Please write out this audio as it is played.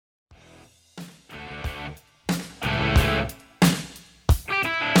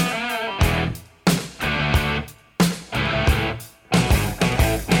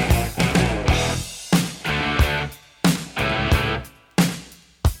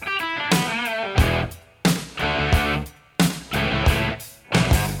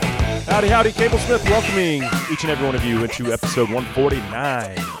Howdy, howdy, Cable Smith welcoming each and every one of you into episode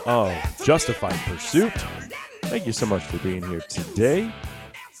 149 of Justified Pursuit. Thank you so much for being here today.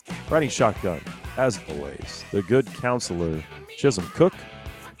 Riding shotgun, as always, the good counselor, Chisholm Cook.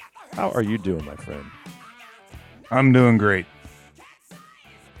 How are you doing, my friend? I'm doing great.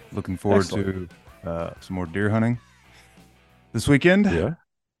 Looking forward Excellent. to some more deer hunting this weekend. Yeah.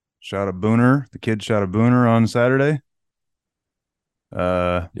 Shot a booner. The kid shot a booner on Saturday.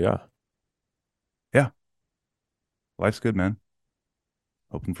 Yeah. Life's good, man.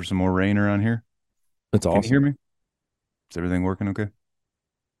 Hoping for some more rain around here. That's awesome. Can you hear me? Is everything working okay?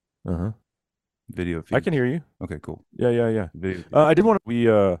 Uh-huh. Video feed. I can hear you. Okay, cool. Yeah. Video feed. I did want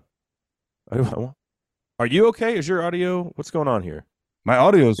to, are you okay? Is your audio, what's going on here? My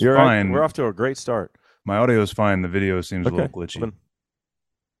audio's You're fine. Right. We're off to a great start. My audio's fine. The video seems a little glitchy.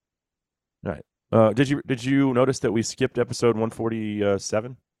 All right. Did you notice that we skipped episode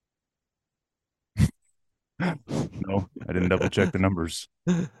 147? No, I didn't double check the numbers.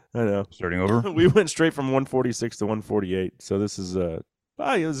 I know. Starting over. We went straight from 146 to 148. So this is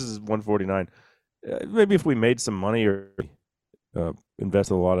 149. Maybe if we made some money or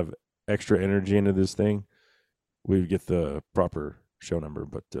invested a lot of extra energy into this thing, we'd get the proper show number.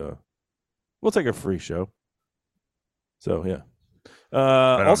 But we'll take a free show. So yeah.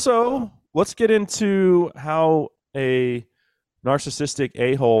 Also, let's get into how a narcissistic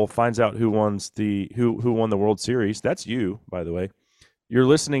a-hole finds out who won the World Series. That's you, by the way. You're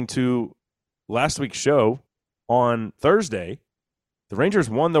listening to last week's show on Thursday. The Rangers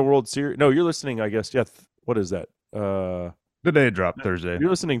won the World Series. No, you're listening, I guess. Yeah, what is that? The day it dropped Thursday.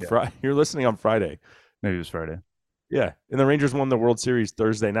 You're listening You're listening on Friday. Maybe it was Friday. Yeah, and the Rangers won the World Series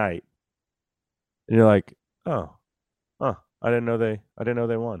Thursday night. And you're like, I didn't know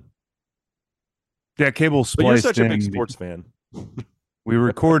they won. Yeah, Cable spliced in. But you're such a big sports fan. We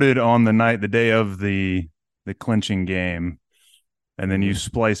recorded on the day of the clinching game, and then you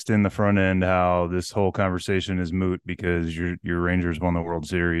spliced in the front end how this whole conversation is moot because your Rangers won the World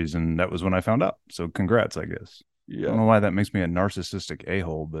Series, and that was when I found out. So congrats, I guess. Yeah. I don't know why that makes me a narcissistic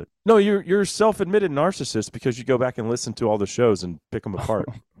a-hole, but no, you're self-admitted narcissist because you go back and listen to all the shows and pick them apart.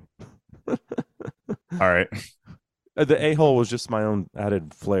 All right. The a-hole was just my own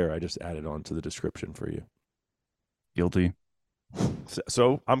added flair. I just added on to the description for you. Guilty.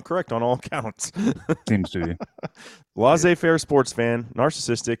 So I'm correct on all counts. Seems to be. Laissez-faire sports fan,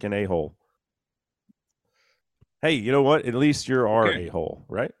 narcissistic, and a-hole. Hey, you know what? At least you're our a-hole,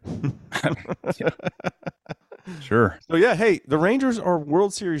 right? Sure. So yeah, hey, the Rangers are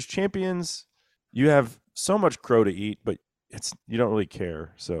World Series champions. You have so much crow to eat, but you don't really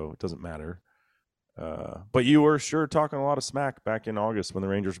care, so it doesn't matter. But you were sure talking a lot of smack back in August when the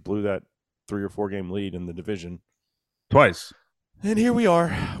Rangers blew that 3 or 4 game lead in the division. Twice. And here we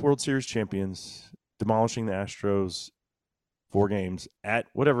are, World Series champions, demolishing the Astros 4 games at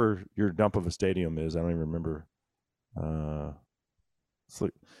whatever your dump of a stadium is. I don't even remember. Do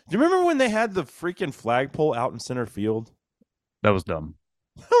you remember when they had the freaking flagpole out in center field? That was dumb.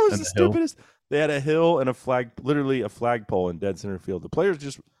 That was the stupidest. They had a hill and literally a flagpole in dead center field. The players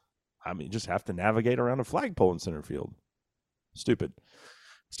just have to navigate around a flagpole in center field. Stupid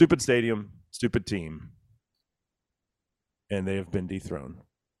stadium, stupid team. And they have been dethroned.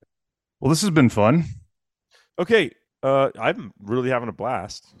 Well, this has been fun. Okay. I'm really having a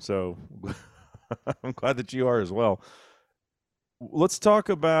blast. So I'm glad that you are as well. Let's talk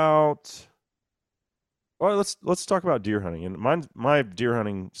about let's talk about deer hunting. And my deer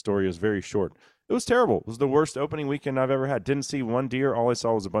hunting story is very short. It was terrible. It was the worst opening weekend I've ever had. Didn't see one deer. All I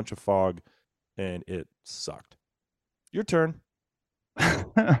saw was a bunch of fog, and it sucked. Your turn.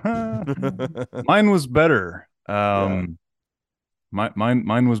 Mine was better.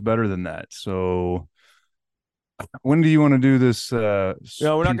 Mine was better than that. So when do you want to do this? No,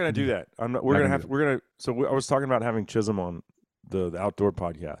 we're not going to do that. So I was talking about having Chisholm on the outdoor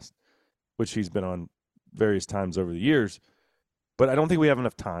podcast, which he's been on various times over the years, but I don't think we have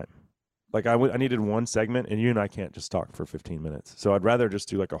enough time. Like I needed one segment, and you and I can't just talk for 15 minutes. So I'd rather just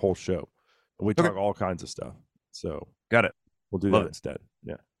do like a whole show. We talk all kinds of stuff. So got it. We'll do that instead.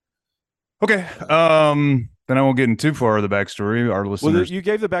 Yeah. Okay. Then I won't get into too far of the backstory. Our listeners. Well, you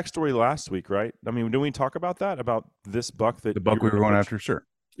gave the backstory last week, right? I mean, did we talk about that? About this buck that the buck we were going after? Sure.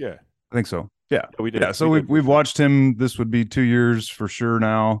 Yeah. I think so. Yeah. We did. Yeah. So we've watched him. This would be 2 years for sure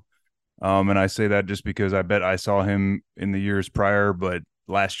now. And I say that just because I bet I saw him in the years prior, but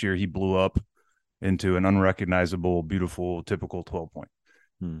last year he blew up into an unrecognizable, beautiful, typical 12-point.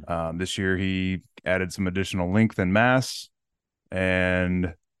 This year he added some additional length and mass,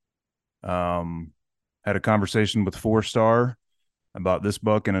 and had a conversation with 4-star I bought this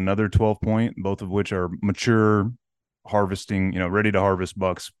buck and another 12 point, both of which are mature, harvesting, ready to harvest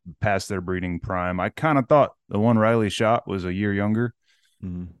bucks past their breeding prime. I kind of thought the one Rylee shot was a year younger.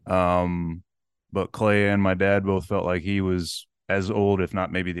 Mm-hmm. But Clay and my dad both felt like he was as old, if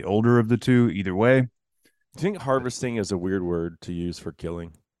not maybe the older of the two, either way. Do you think harvesting is a weird word to use for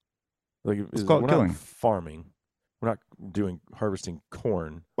killing? Like, Let's call it we're not killing. farming. We're not doing harvesting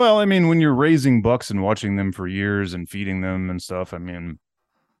corn. Well, I mean, when you're raising bucks and watching them for years and feeding them and stuff, I mean,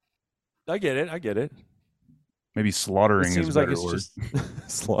 I get it. I get it. maybe It slaughtering is a seems like better it's word.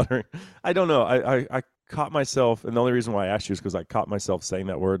 just slaughtering. I don't know. I caught myself, and the only reason why I asked you is because I caught myself saying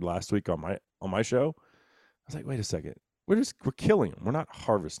that word last week on my show. I was like, wait a second. We're killing them. We're not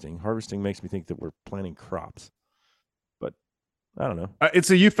harvesting. Harvesting makes me think that we're planting crops. But I don't know. It's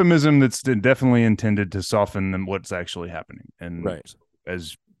a euphemism that's definitely intended to soften what's actually happening. And Right.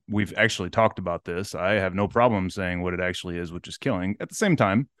 as we've actually talked about this, I have no problem saying what it actually is, which is killing. At the same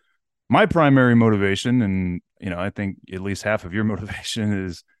time, my primary motivation, and I think at least half of your motivation,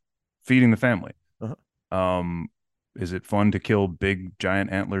 is feeding the family. Uh-huh. Is it fun to kill big,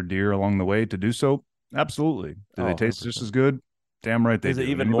 giant antler deer along the way to do so? Absolutely. Do Oh, they taste just 100%. as good? Damn right they Is it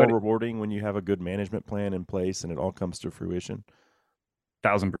do. even more Anybody? rewarding when you have a good management plan in place and it all comes to fruition?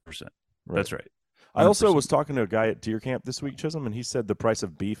 1,000%. Right. That's right. I also 100%. was talking to a guy at deer camp this week, Chisholm, and he said the price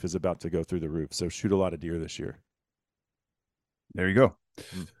of beef is about to go through the roof. So shoot a lot of deer this year. There you go.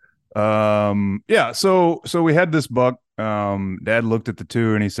 Mm. Yeah, so we had this buck. Dad looked at the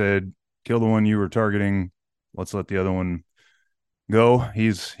two and he said, kill the one you were targeting. Let's let the other one go.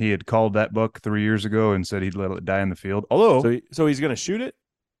 He had called that buck 3 years ago and said he'd let it die in the field. Although, So he's going to shoot it?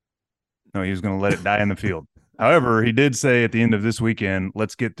 no, he was going to let it die in the field. However, he did say at the end of this weekend,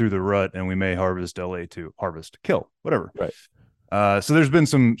 let's get through the rut and we may harvest LA to harvest, kill, whatever. Right. So there's been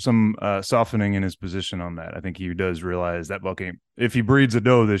some softening in his position on that. I think he does realize that buck ain't. If he breeds a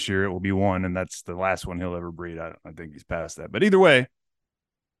doe this year, it will be one, and that's the last one he'll ever breed. I think he's past that. But either way,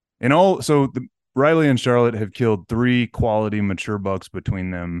 Rylee and Charlotte have killed 3 quality mature bucks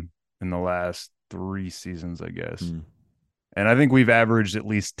between them in the last 3 seasons, I guess. Mm. And I think we've averaged at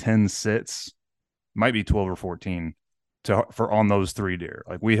least 10 sits, might be 12 or 14, for on those 3 deer.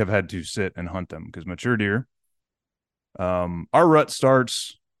 Like, we have had to sit and hunt them because mature deer. Our rut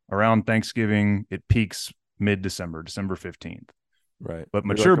starts around Thanksgiving. It peaks mid-December, December 15th. Right. But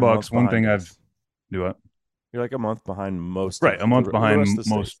You're mature like a month bucks, one thing behind I've us. do what? You're like a month behind most Right, of a month the rest behind of the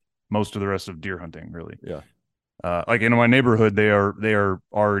state. most of the rest of deer hunting, really. Yeah. Like in my neighborhood, they are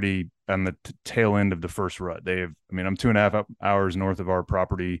already on the tail end of the first rut. I'm 2.5 hours north of our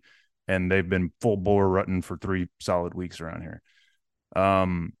property, and they've been full bore rutting for 3 solid weeks around here.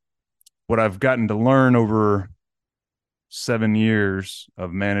 What I've gotten to learn over 7 years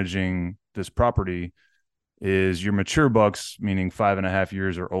of managing this property is your mature bucks, meaning 5.5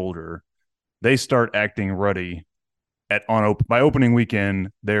 years or older, they start acting ruddy by opening weekend.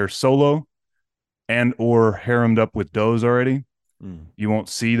 They're solo and or haremed up with does already. Mm. You won't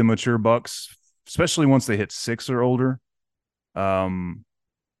see the mature bucks, especially once they hit 6 or older,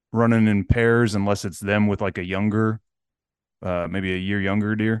 running in pairs unless it's them with like a younger, maybe a year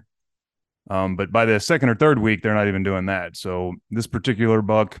younger deer. But by the second or third week, they're not even doing that. So this particular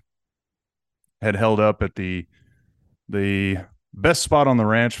buck had held up at the best spot on the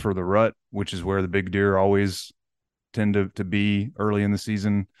ranch for the rut, which is where the big deer always tend to be early in the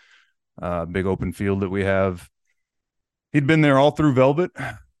season. Big open field that we have. He'd been there all through velvet,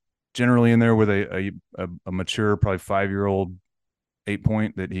 generally in there with a mature, probably 5-year-old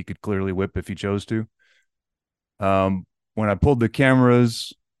 8-point that he could clearly whip if he chose to. When I pulled the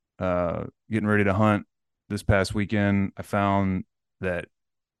cameras, getting ready to hunt this past weekend, I found that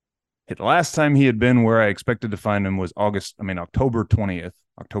the last time he had been where I expected to find him was October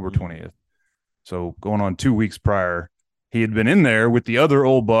 20th. So going on 2 weeks prior, he had been in there with the other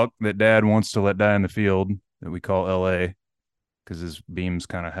old buck that Dad wants to let die in the field that we call LA, because his beams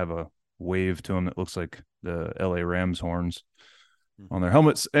kind of have a wave to them that looks like the LA Rams horns on their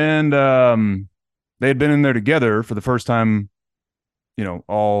helmets. And they had been in there together for the first time,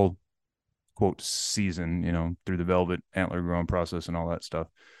 all quote season, through the velvet antler growing process and all that stuff.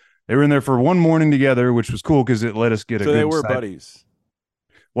 They were in there for one morning together, which was cool because it let us get a good. So they were buddies.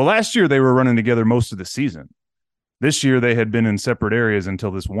 Well, last year they were running together most of the season. This year they had been in separate areas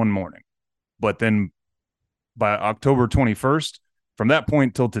until this one morning. But then by October 21st, from that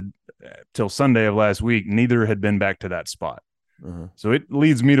point till Sunday of last week, neither had been back to that spot. Uh-huh. So it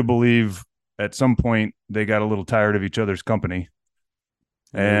leads me to believe at some point they got a little tired of each other's company.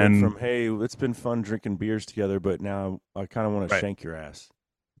 And from, hey, it's been fun drinking beers together, but now I kind of want to right. shank your ass.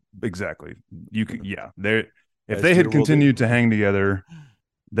 Exactly. You could, yeah. If as they had deer will do. continued to hang together,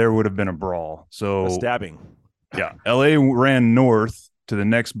 there would have been a brawl. A So stabbing. yeah, LA ran north to the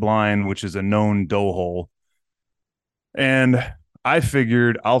next blind, which is a known doe hole. And I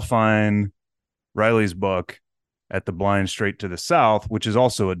figured I'll find Rylee's buck at the blind straight to the south, which is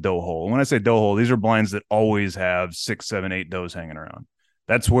also a doe hole. When I say doe hole, these are blinds that always have 6, 7, 8 does hanging around.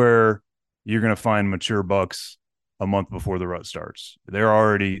 That's where you're going to find mature bucks a month before the rut starts. They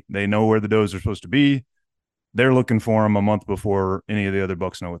know where the does are supposed to be. They're looking for them a month before any of the other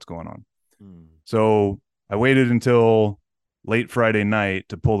bucks know what's going on. So I waited until late Friday night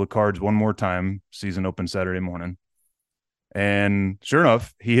to pull the cards one more time. Season open Saturday morning. And sure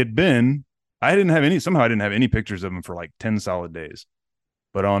enough, he had been, I didn't have any pictures of him for like 10 solid days.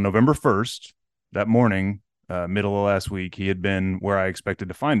 But on November 1st, that morning, middle of last week, he had been where I expected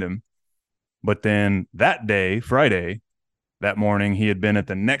to find him. But then that day, Friday, that morning, he had been at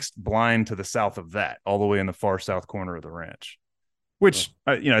the next blind to the south of that, all the way in the far south corner of the ranch, which,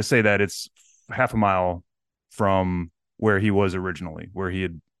 I say that it's half a mile from where he was originally, where he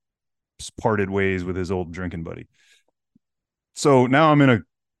had parted ways with his old drinking buddy. So now I'm in a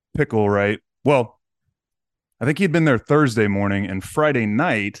pickle, right? Well, I think he'd been there Thursday morning, and Friday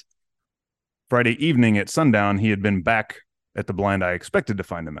evening at sundown, he had been back at the blind I expected to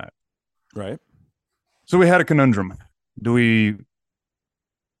find him at. Right. So we had a conundrum. Do we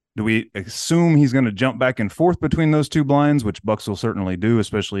assume he's going to jump back and forth between those two blinds, which bucks will certainly do,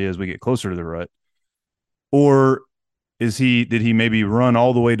 especially as we get closer to the rut? Or did he maybe run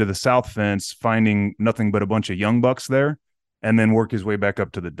all the way to the south fence, finding nothing but a bunch of young bucks there, and then work his way back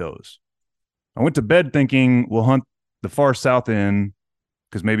up to the does? I went to bed thinking we'll hunt the far south end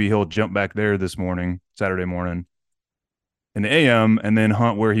because maybe he'll jump back there this morning, Saturday morning, in the AM, and then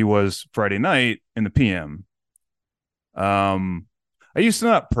hunt where he was Friday night in the PM. I used to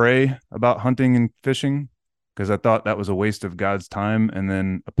not pray about hunting and fishing because I thought that was a waste of God's time. And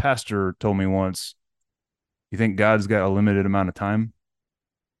then a pastor told me once, you think God's got a limited amount of time?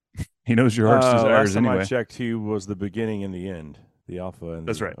 He knows your heart's desires last time anyway. I checked, he was the beginning and the end, the Alpha and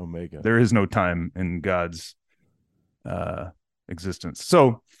That's the right. Omega. There is no time in God's existence.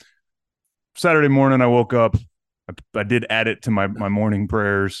 So Saturday morning, I woke up. I did add it to my morning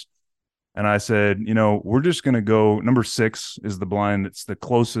prayers. And I said, we're just going to go. Number 6 is the blind that's the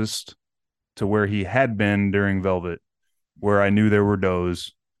closest to where he had been during Velvet, where I knew there were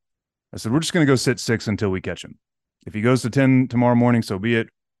does. I said, we're just going to go sit 6 until we catch him. If he goes to 10 tomorrow morning, so be it.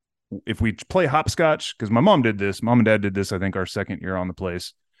 If we play hopscotch, because my mom and dad did this, I think our second year on the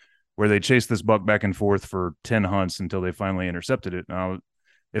place, where they chased this buck back and forth for 10 hunts until they finally intercepted it. Now,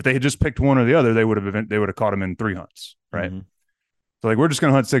 if they had just picked one or the other, they would have caught him in 3 hunts, right? Mm-hmm. So we're just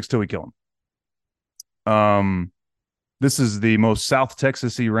going to hunt 6 till we kill him. This is the most South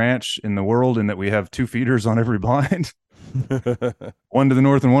Texas-y ranch in the world in that we have 2 feeders on every blind, one to the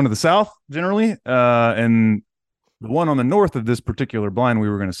north and one to the south generally. And the one on the north of this particular blind we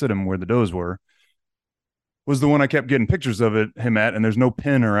were going to sit him where the does were was the one I kept getting pictures of him at, and there's no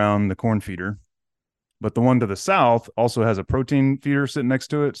pin around the corn feeder. But the one to the south also has a protein feeder sitting next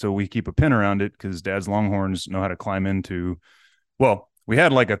to it, so we keep a pin around it because Dad's longhorns know how to climb into, well, we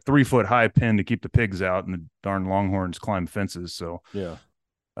had like a 3-foot high pin to keep the pigs out, and the darn longhorns climb fences. So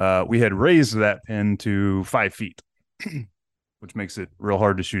yeah, we had raised that pin to 5 feet, which makes it real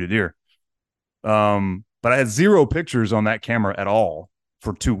hard to shoot a deer. But I had 0 pictures on that camera at all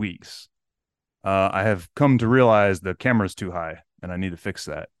for 2 weeks. I have come to realize the camera's too high, and I need to fix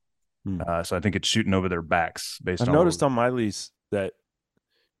that. So I think it's shooting over their backs. I've noticed on my lease that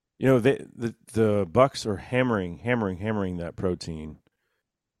the bucks are hammering that protein,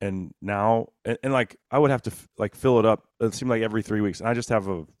 and now and like I would have to fill it up. It seemed like every 3 weeks, and I just have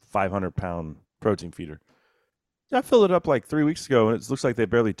a 500-pound protein feeder. I filled it up like 3 weeks ago, and it looks like they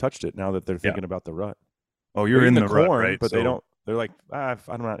barely touched it now that they're thinking about the rut. Oh, you're in the corn, rut, right? But they don't. They're like, I'm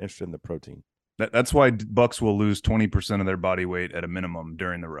not interested in the protein. That's why bucks will lose 20% of their body weight at a minimum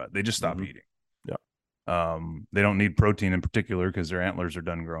during the rut. They just stop eating. Yeah. They don't need protein in particular because their antlers are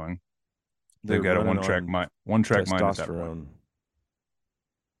done growing. They've got a one-track mind at that point.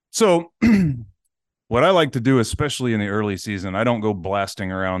 So what I like to do, especially in the early season, I don't go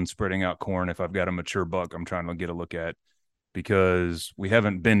blasting around spreading out corn if I've got a mature buck I'm trying to get a look at, because we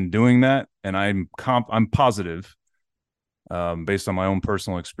haven't been doing that. And I'm positive, based on my own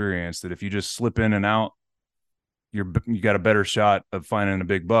personal experience, that if you just slip in and out, you got a better shot of finding a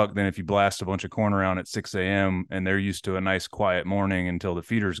big buck than if you blast a bunch of corn around at 6 a.m. and they're used to a nice quiet morning until the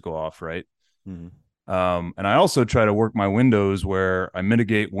feeders go off, right? Mm-hmm. And I also try to work my windows where I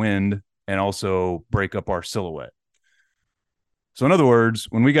mitigate wind and also break up our silhouette. So in other words,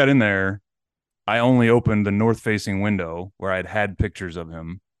 when we got in there, I only opened the north facing window where I'd had pictures of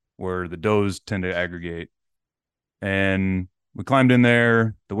him, where the does tend to aggregate. And we climbed in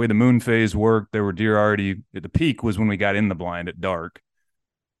there. The way the moon phase worked, there were deer already at the peak was when we got in the blind at dark.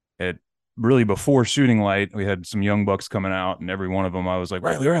 At really before shooting light, we had some young bucks coming out, and every one of them I was like,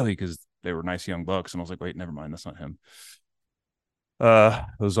 Rylee, because they were nice young bucks. And I was like, wait, never mind, that's not him.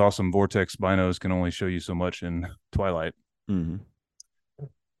 Those awesome vortex binos can only show you so much in twilight. Mm-hmm.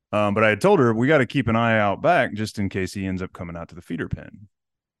 But I had told her we got to keep an eye out back just in case he ends up coming out to the feeder pen.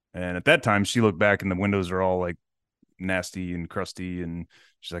 And at that time, she looked back and the windows are all like nasty and crusty, and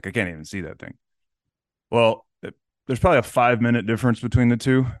she's like, I can't even see that thing. Well, there's probably a 5-minute difference between the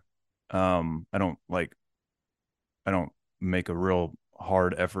two. I don't make a real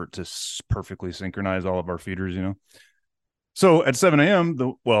hard effort to perfectly synchronize all of our feeders, you know. So at 7 a.m.,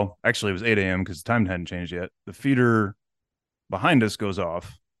 actually it was 8 a.m. because the time hadn't changed yet. The feeder behind us goes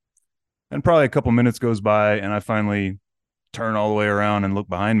off, and probably a couple minutes goes by, and I finally turn all the way around and look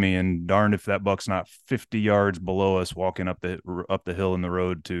behind me, and darned if that buck's not 50 yards below us walking up the hill in the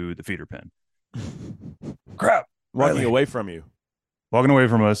road to the feeder pen. Crap. Walking away from you. Walking away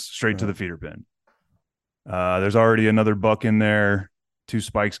from us straight to the feeder pen. There's already another buck in there. 2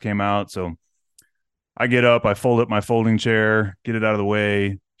 spikes came out. So I get up, I fold up my folding chair, get it out of the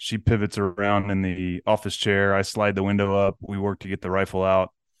way. She pivots around in the office chair. I slide the window up. We work to get the rifle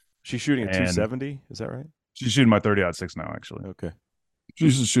out. She's shooting a 270. Is that right? She's shooting my 30-06 now, actually. Okay. She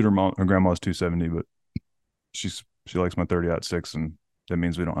used to shoot her grandma's 270, but she likes my 30-06, and that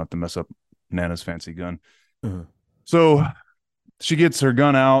means we don't have to mess up Nana's fancy gun. Uh-huh. So she gets her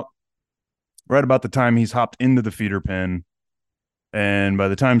gun out right about the time he's hopped into the feeder pen. And by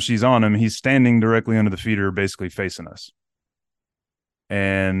the time she's on him, he's standing directly under the feeder, basically facing us.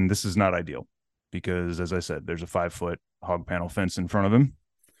 And this is not ideal because, as I said, there's a 5-foot hog panel fence in front of him.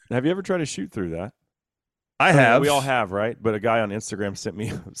 Have you ever tried to shoot through that? I have. We all have, right? But a guy on Instagram sent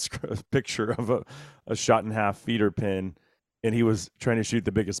me a picture of a shot and a half feeder pen, and he was trying to shoot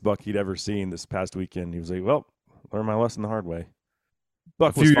the biggest buck he'd ever seen this past weekend. He was like, well, learned my lesson the hard way.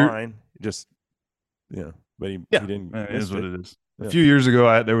 Buck was fine. Just, but he didn't. It is what it is. Yeah. A few years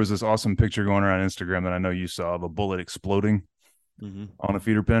ago, there was this awesome picture going around Instagram that I know you saw of a bullet exploding on a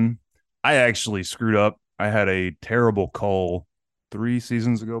feeder pen. I actually screwed up. I had a terrible cull 3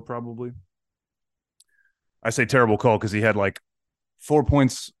 seasons ago, probably. I say terrible cull because he had like 4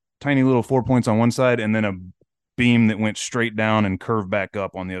 points, tiny little 4 points on one side, and then a beam that went straight down and curved back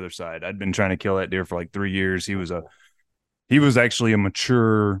up on the other side. I'd been trying to kill that deer for like 3 years. He was actually a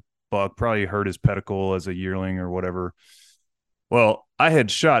mature buck, probably hurt his pedicle as a yearling or whatever. Well, I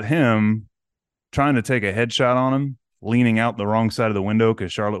had shot him trying to take a headshot on him, leaning out the wrong side of the window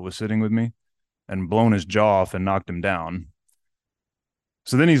because Charlotte was sitting with me, and blown his jaw off and knocked him down.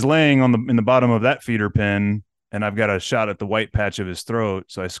 So then he's laying in the bottom of that feeder pen, and I've got a shot at the white patch of his throat.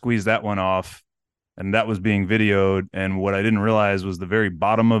 So I squeezed that one off, and that was being videoed. And what I didn't realize was the very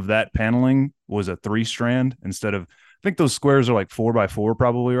bottom of that paneling was a 3-strand instead of, I think those squares are like 4x4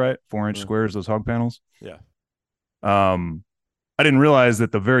 probably, right? 4-inch squares, those hog panels. Yeah. I didn't realize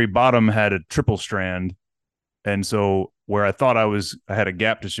that the very bottom had a triple strand. And so where I thought I had a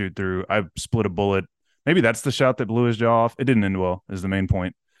gap to shoot through, I split a bullet. Maybe that's the shot that blew his jaw off. It didn't end well, is the main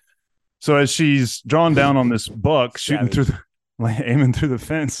point. So as she's drawn down on this buck, shooting through aiming through the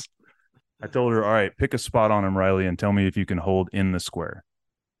fence, I told her, all right, pick a spot on him, Rylee, and tell me if you can hold in the square.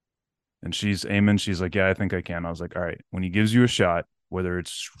 And she's aiming. She's like, yeah, I think I can. I was like, all right, when he gives you a shot, whether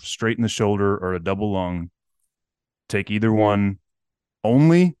it's straight in the shoulder or a double lung, take either one.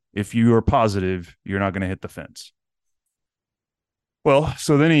 Only if you are positive you're not going to hit the fence. Well,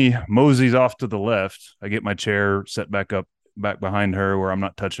 so then he moseys off to the left. I get my chair set back behind her where I'm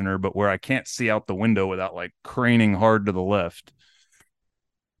not touching her, but where I can't see out the window without like craning hard to the left.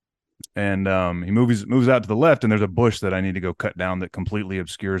 And he moves out to the left, and there's a bush that I need to go cut down that completely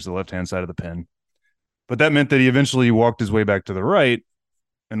obscures the left-hand side of the pen. But that meant that he eventually walked his way back to the right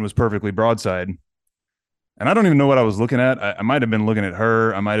and was perfectly broadside. And I don't even know what I was looking at. I might have been looking at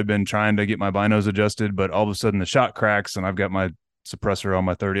her. I might have been trying to get my binos adjusted, but all of a sudden the shot cracks, and I've got my suppressor on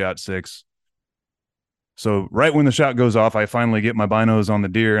my 30-06. So right when the shot goes off, I finally get my binos on the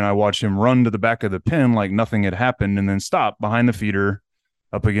deer, and I watch him run to the back of the pen like nothing had happened, and then stop behind the feeder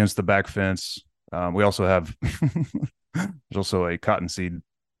up against the back fence. We also have there's also a cottonseed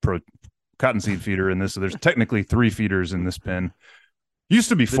feeder in this. So there's technically 3 feeders in this pen. Used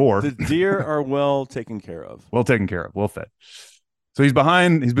to be 4. The deer are well taken care of. Well taken care of. Well fed. So he's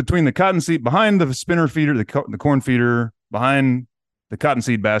between the cottonseed, behind the spinner feeder, the corn feeder, behind the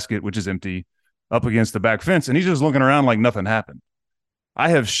cottonseed basket, which is empty, up against the back fence. And he's just looking around like nothing happened. I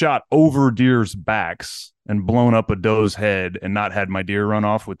have shot over deer's backs and blown up a doe's head and not had my deer run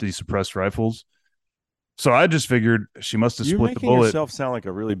off with these suppressed rifles. So I just figured she must have You're split the making bullet. yourself sound like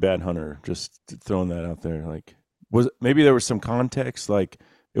a really bad hunter. Just throwing that out there. Like, maybe there was some context, like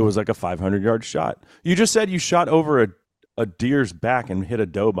it was like a 500-yard shot. You just said you shot over a deer's back and hit a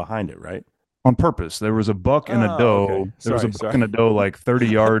doe behind it, right? On purpose. There was a buck and a Oh, okay. doe. There was a buck Sorry. and a doe like 30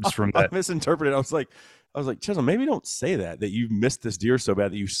 yards from I that. misinterpreted. I was like, Chisholm, maybe don't say that you missed this deer so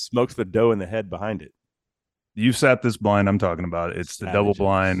bad that you smoked the doe in the head behind it. You sat this blind I'm talking about. It's the double Savages.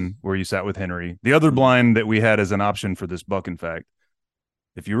 blind where you sat with Henry. The other blind that we had as an option for this buck, in fact,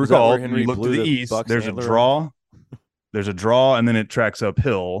 if you Is that where recall, Henry you look to blew the the east, buck's there's a antler draw. There's a draw, and then it tracks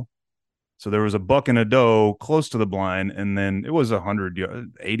uphill. So there was a buck and a doe close to the blind, and then it was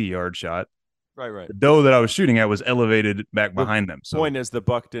 80-yard shot. Right. The doe that I was shooting at was elevated back The behind them. So point is, the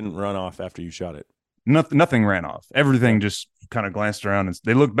buck didn't run off after you shot it. nothing ran off. Everything just kind of glanced around, and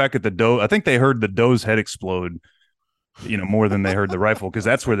they looked back at the doe. I think they heard the doe's head explode, more than they heard the rifle, because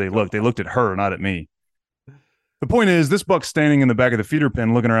that's where they looked. They looked at her, not at me. The point is, this buck's standing in the back of the feeder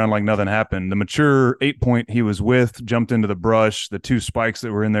pen looking around like nothing happened. The mature 8-point he was with jumped into the brush. The 2 spikes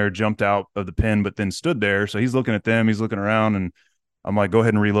that were in there jumped out of the pen, but then stood there. So he's looking at them. He's looking around, and I'm like, go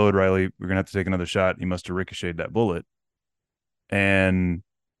ahead and reload, Rylee. We're going to have to take another shot. He must have ricocheted that bullet. And,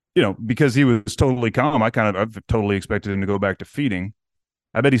 because he was totally calm, I've totally expected him to go back to feeding.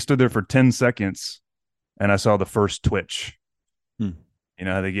 I bet he stood there for 10 seconds, and I saw the first twitch. You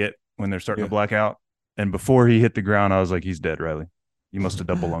know how they get when they're starting to black out? And before he hit the ground, I was like, he's dead, Rylee. You must have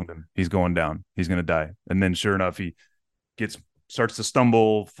double lunged him. He's going down. He's going to die. And then sure enough, he starts to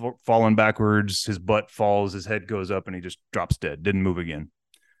stumble, falling backwards. His butt falls, his head goes up, and he just drops dead. Didn't move again.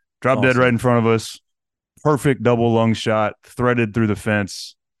 Dropped dead right in front of us. Perfect double lung shot, threaded through the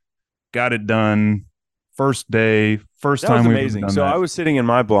fence. Got it done. First day, first time we've amazing. done So that. I was sitting in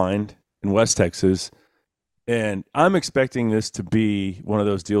my blind in West Texas, and I'm expecting this to be one of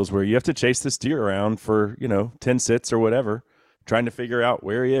those deals where you have to chase this deer around for, 10 sits or whatever, trying to figure out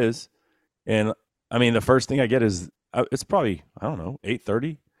where he is. And I mean, the first thing I get is it's probably, I don't know,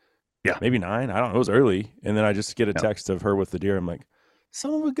 8:30. Yeah. Maybe 9. I don't know. It was early. And then I just get a text of her with the deer. I'm like,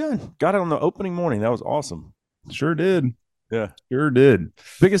 son of a gun. Got it on the opening morning. That was awesome. Sure did. Yeah. Sure did.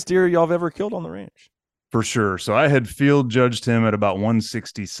 Biggest deer y'all have ever killed on the ranch. For sure. So I had field judged him at about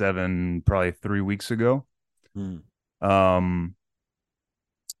 167 probably 3 weeks ago. Knocked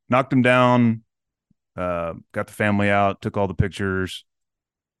him down, got the family out, took all the pictures,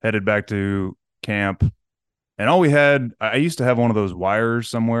 headed back to camp. And all we had, I used to have one of those wires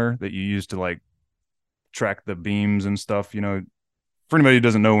somewhere that you use to like track the beams and stuff. For anybody who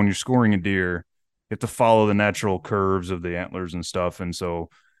doesn't know, when you're scoring a deer, you have to follow the natural curves of the antlers and stuff. And so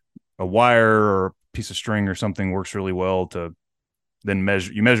a wire or a piece of string or something works really well to then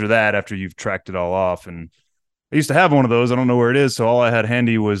measure that after you've tracked it all off. And I used to have one of those. I don't know where it is. So all I had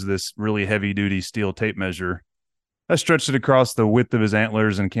handy was this really heavy duty steel tape measure. I stretched it across the width of his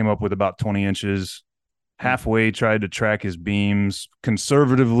antlers and came up with about 20 inches. Halfway tried to track his beams.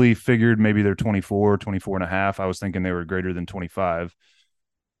 Conservatively figured maybe they're 24 and a half. I was thinking they were greater than 25.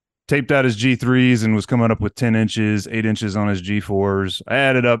 Taped out his G3s and was coming up with 10 inches, 8 inches on his G4s. I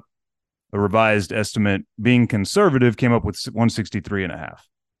added up a revised estimate. Being conservative, came up with 163 and a half.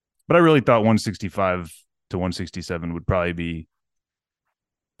 But I really thought 165 to 167 would probably be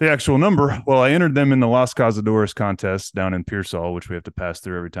the actual number. Well, I entered them in the Las Cazadores contest down in Pearsall, which we have to pass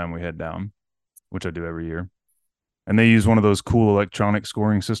through every time we head down, which I do every year. And they use one of those cool electronic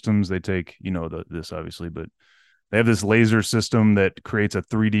scoring systems. They take, this obviously, but they have this laser system that creates a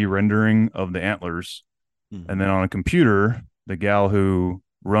 3D rendering of the antlers. And then on a computer, the gal who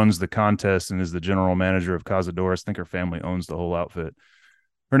runs the contest and is the general manager of Cazadores, I think her family owns the whole outfit.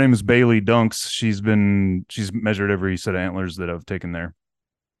 Her name is Bailey Dunks. She's measured every set of antlers that I've taken there.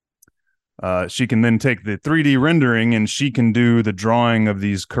 She can then take the 3D rendering and she can do the drawing of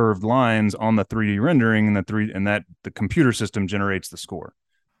these curved lines on the 3D rendering, and the computer system generates the score.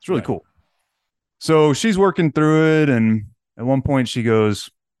 It's really cool. So she's working through it, and at one point she goes,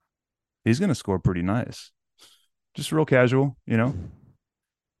 "He's going to score pretty nice." Just real casual,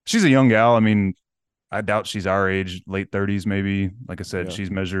 She's a young gal. I mean, I doubt she's our age, late 30s maybe. Like I said, she's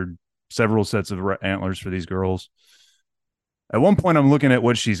measured several sets of antlers for these girls. At one point, I'm looking at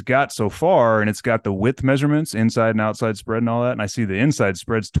what she's got so far, and it's got the width measurements, inside and outside spread and all that. And I see the inside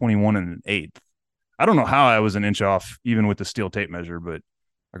spread's 21 and 1/8. I don't know how I was an inch off, even with the steel tape measure, but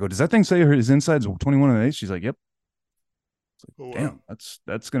I go, does that thing say his inside's 21 and 1/8? She's like, yep. Like, damn,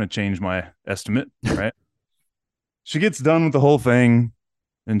 that's going to change my estimate, right? She gets done with the whole thing,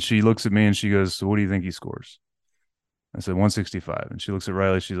 and she looks at me and she goes, "So what do you think he scores?" I said 165. And she looks at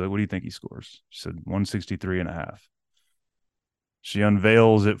Rylee. She's like, what do you think he scores? She said 163.5. She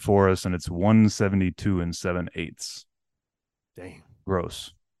unveils it for us, and it's 172 and 7/8. Dang.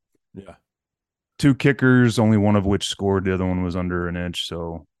 Gross. Yeah. 2 kickers, only one of which scored. The other one was under an inch.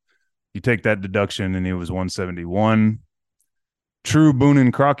 So you take that deduction, and it was 171. True Boone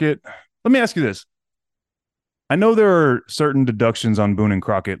and Crockett. Let me ask you this. I know there are certain deductions on Boone and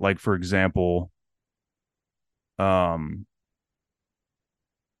Crockett, like, for example, you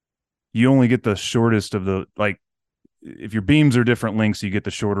only get the shortest of the, like, if your beams are different lengths, you get the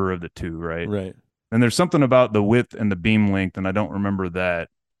shorter of the two, right? Right. And there's something about the width and the beam length, and I don't remember that.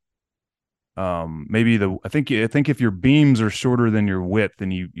 Maybe I think if your beams are shorter than your width,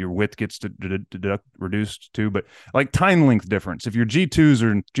 then your width gets reduced too. But like time length difference, if your G2s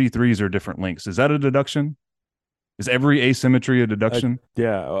or G3s are different lengths, is that a deduction? Is every asymmetry a deduction?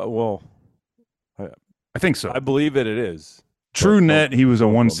 Yeah. Well, I think so. I believe it is. True net, he was a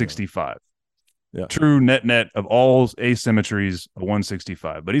 165. Yeah. True net of all asymmetries, a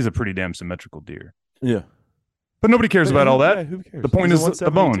 165. But he's a pretty damn symmetrical deer. Yeah. But nobody cares about all that. Yeah, who cares? The point is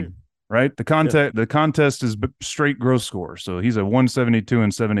the bone, right? The contest is straight gross score. So he's a 172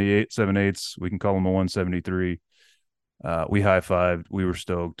 and 7/8. We can call him a 173. We high-fived. We were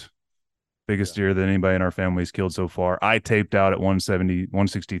stoked. Biggest deer that anybody in our family's killed so far. I taped out at 170,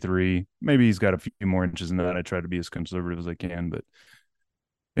 163. Maybe he's got a few more inches than that. I try to be as conservative as I can. But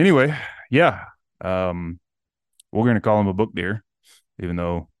anyway, yeah. We're going to call him a book deer, even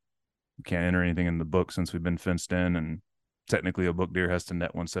though we can't enter anything in the book since we've been fenced in, and technically a book deer has to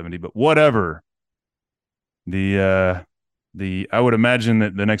net 170. But whatever. I would imagine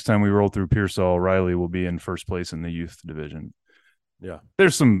that the next time we roll through Pearsall, Rylee will be in first place in the youth division. Yeah.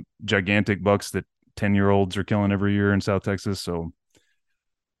 There's some gigantic bucks that 10-year-olds are killing every year in South Texas. So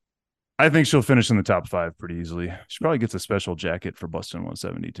I think she'll finish in the top 5 pretty easily. She probably gets a special jacket for busting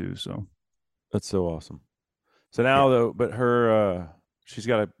 172. So that's so awesome. So now, though, but her, she's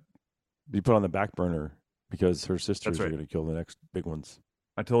got to be put on the back burner because her sisters are going to kill the next big ones.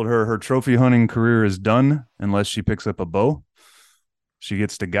 I told her her trophy hunting career is done unless she picks up a bow. She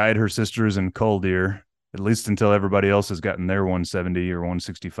gets to guide her sisters in cull deer, at least until everybody else has gotten their 170 or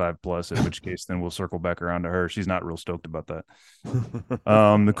 165 plus, in which case then we'll circle back around to her. She's not real stoked about that.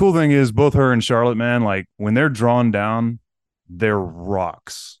 The cool thing is both her and Charlotte, man, like when they're drawn down, they're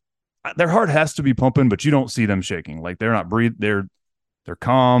rocks. Their heart has to be pumping, but you don't see them shaking. Like they're not they're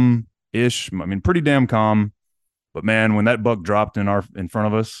calm-ish. I mean, pretty damn calm. But man, when that buck dropped in front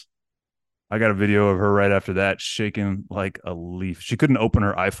of us, I got a video of her right after that shaking like a leaf. She couldn't open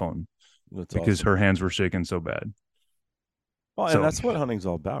her iPhone because her hands were shaking so bad. Well, and that's what hunting's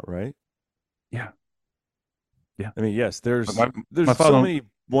all about, right? Yeah. Yeah. I mean, yes, there's so many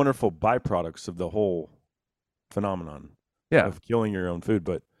wonderful byproducts of the whole phenomenon of killing your own food,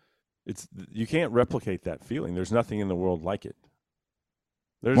 but you can't replicate that feeling. There's nothing in the world like it.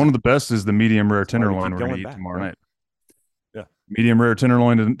 One of the best is the medium rare tenderloin we're going to eat tomorrow night. Yeah. Medium rare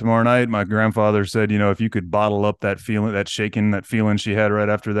tenderloin tomorrow night. My grandfather said, if you could bottle up that feeling, that feeling she had right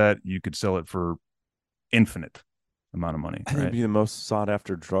after that, you could sell it for infinite amount of money. It'd be the most sought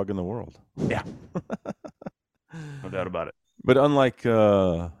after drug in the world. Yeah. No doubt about it. But unlike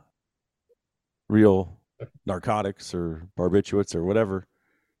real narcotics or barbiturates or whatever,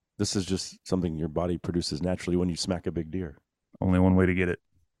 this is just something your body produces naturally when you smack a big deer. Only one way to get it.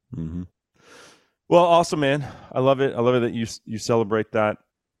 Mm-hmm. Well, awesome, man. I love it. I love it that you celebrate that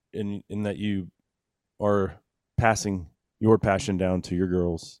in that you are passing your passion down to your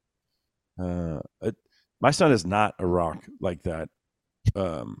girls. My son is not a rock like that.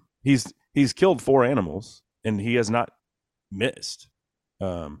 He's killed 4 animals and he has not missed,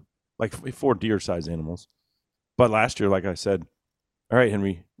 like 4 deer-sized animals. But last year, like I said, all right,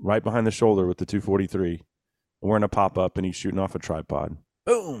 Henry, right behind the shoulder with the 243. We're in a pop-up, and he's shooting off a tripod.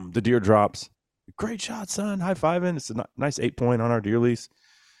 Boom! The deer drops. Great shot, son. High-fiving. It's a nice 8-point on our deer lease.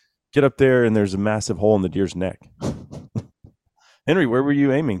 Get up there, and there's a massive hole in the deer's neck. Henry, where were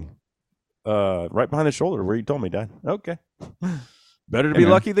you aiming? Right behind the shoulder, where you told me, Dad. Okay. Better to be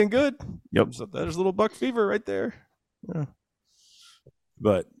lucky than good. Yep. So there's a little buck fever right there. Yeah.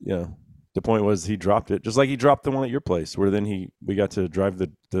 But, the point was he dropped it, just like he dropped the one at your place, where then we got to drive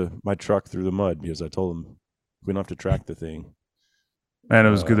my truck through the mud because I told him, we don't have to track the thing. Man, it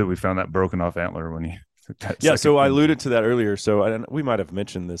was good that we found that broken off antler when he took that. Yeah, so I alluded to that earlier. So we might have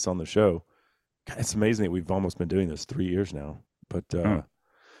mentioned this on the show. God, it's amazing that we've almost been doing this 3 years now. But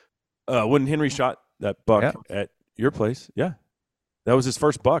when Henry shot that buck at your place, that was his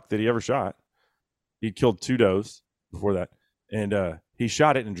first buck that he ever shot. He killed 2 does before that. And he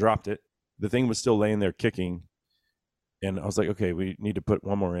shot it and dropped it. The thing was still laying there kicking. And I was like, okay, we need to put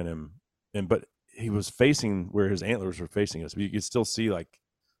one more in him. But he was facing where his antlers were facing us. But you could still see, like,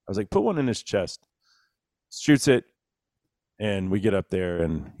 I was like, put one in his chest. Shoots it, and we get up there,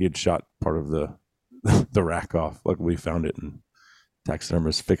 and he had shot part of the the rack off. Luckily, we found it, and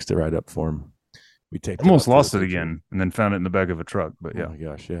taxidermist fixed it right up for him. We taped Almost it lost it again, and then found it in the back of a truck. But yeah, oh my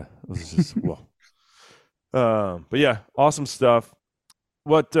gosh, yeah, it was just well. But yeah, awesome stuff.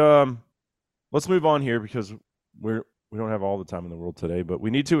 What? Let's move on here because we don't have all the time in the world today, but we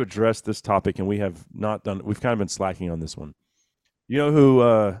need to address this topic, and we have not done. We've kind of been slacking on this one. You know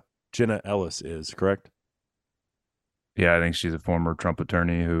who Jenna Ellis is, correct? yeah, I think she's a former Trump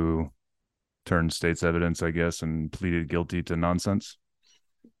attorney who turned state's evidence, I guess, and pleaded guilty to nonsense.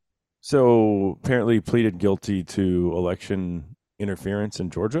 So apparently pleaded guilty to election interference in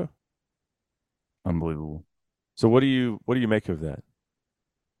Georgia. Unbelievable. So what do you make of that?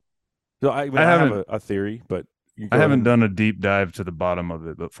 So I have a theory, but I haven't done a deep dive to the bottom of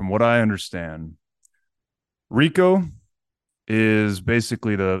it, but from what I understand, RICO is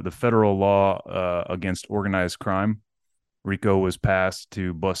basically the federal law against organized crime. RICO was passed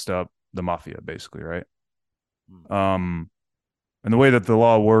to bust up the mafia, basically, right? And the way that the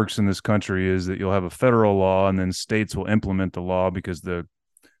law works in this country is that you'll have a federal law, and then states will implement the law because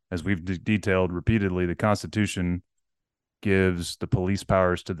as we've detailed repeatedly, the Constitution gives the police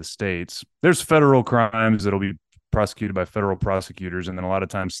powers to the states. There's federal crimes that'll be prosecuted by federal prosecutors, and then a lot of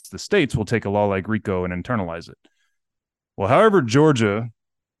times the states will take a law like RICO and internalize it. Well, however Georgia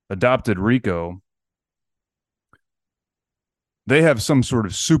adopted RICO, they have some sort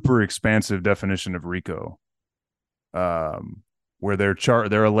of super expansive definition of RICO, where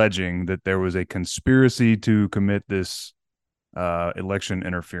they're alleging that there was a conspiracy to commit this election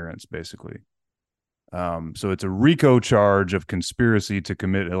interference, basically. So it's a RICO charge of conspiracy to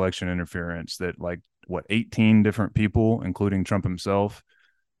commit election interference that, 18 different people, including Trump himself,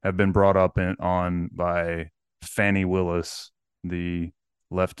 have been brought up on by Fannie Willis, the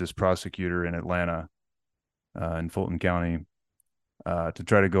leftist prosecutor in Atlanta, in Fulton County, to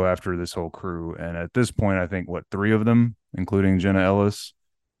try to go after this whole crew. And at this point, I think, 3 of them, including Jenna Ellis,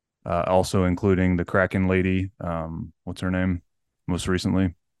 also including the Kraken lady. What's her name? Most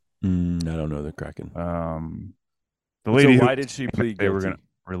recently. I don't know the Kraken. The lady. So why did she plead guilty? They were going to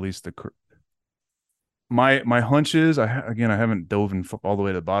release the. My hunch is, I haven't dove in all the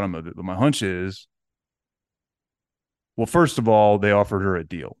way to the bottom of it, but my hunch is, well, first of all, they offered her a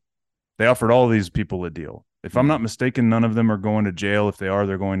deal. They offered all these people a deal. If I'm not mistaken, none of them are going to jail. If they are,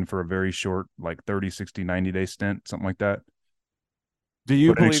 they're going for a very short, 30, 60, 90-day stint, something like that. Do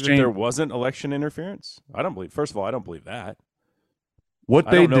you believe that there wasn't election interference? I don't believe. First of all, I don't believe that. What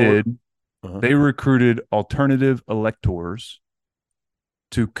they did, they recruited alternative electors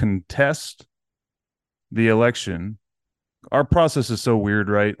to contest the election. Our process is so weird,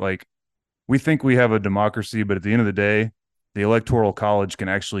 right? We think we have a democracy, but at the end of the day, the Electoral College can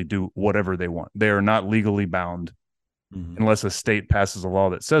actually do whatever they want. They are not legally bound unless a state passes a law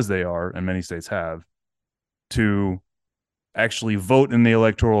that says they are, and many states have, to actually vote in the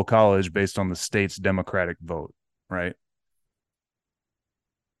Electoral College based on the state's democratic vote, right?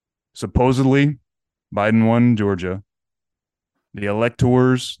 Supposedly, Biden won Georgia. The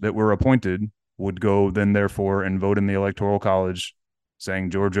electors that were appointed would go then, therefore, and vote in the Electoral College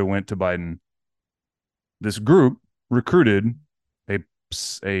saying Georgia went to Biden. This group recruited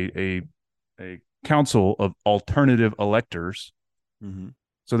a council of alternative electors.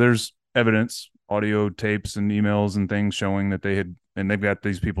 So there's evidence, audio tapes and emails and things showing that they've got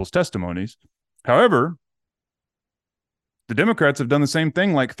these people's testimonies. However, the Democrats have done the same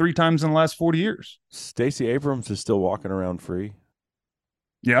thing 3 times in the last 40 years. Stacey Abrams is still walking around free.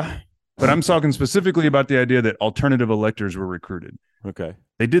 Yeah, but I'm talking specifically about the idea that alternative electors were recruited. Okay.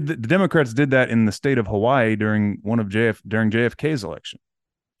 The Democrats did that in the state of Hawaii during during JFK's election.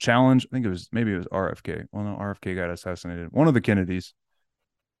 Challenge, I think it was RFK. Well, no, RFK got assassinated. One of the Kennedys.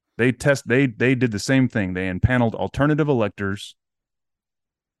 They did the same thing. They impaneled alternative electors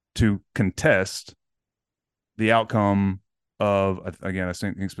to contest the outcome of, again, I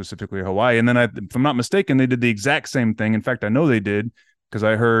think specifically Hawaii. And then, if I'm not mistaken, they did the exact same thing. In fact, I know they did because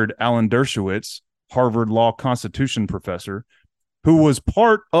I heard Alan Dershowitz, Harvard Law Constitution professor, who was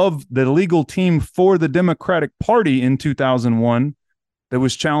part of the legal team for the Democratic Party in 2001 that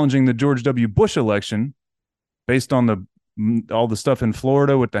was challenging the George W. Bush election based on all the stuff in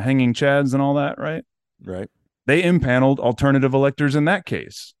Florida with the hanging chads and all that, right? Right. They impaneled alternative electors in that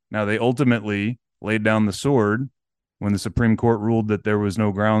case. Now, they ultimately laid down the sword when the Supreme Court ruled that there was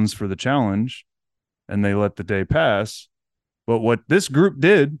no grounds for the challenge, and they let the day pass. But what this group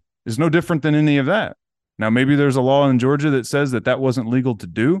did is no different than any of that. Now, maybe there's a law in Georgia that says that wasn't legal to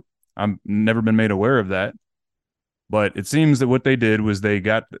do. I've never been made aware of that. But it seems that what they did was they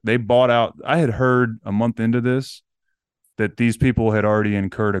bought out. I had heard a month into this that these people had already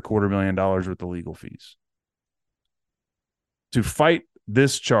incurred $250,000 worth of legal fees. To fight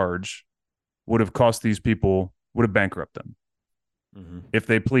this charge would have cost these people, would have bankrupted them. Mm-hmm. If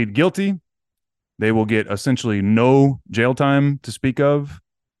they plead guilty, they will get essentially no jail time to speak of,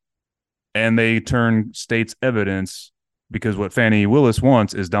 and they turn state's evidence, because what Fani Willis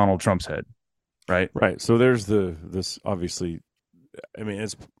wants is Donald Trump's head, right? Right. So there's this obviously, I mean,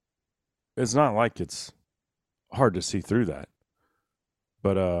 it's not like it's hard to see through that,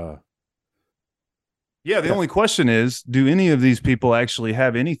 but yeah, the only question is, do any of these people actually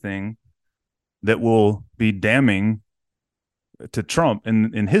have anything that will be damning to Trump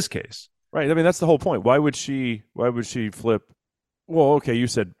in his case? Right. I mean, that's the whole point. Why would she flip? Well, okay, you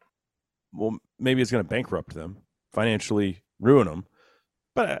said, well, maybe it's going to bankrupt them, financially ruin them.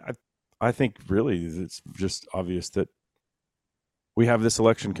 But I think really it's just obvious that we have this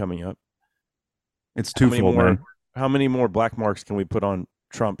election coming up. It's twofold, man. How many more black marks can we put on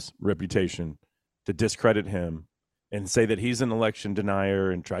Trump's reputation to discredit him and say that he's an election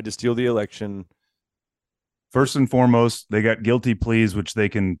denier and tried to steal the election? First and foremost, they got guilty pleas, which they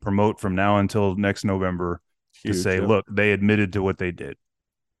can promote from now until next November. Huge, to say, look, they admitted to what they did.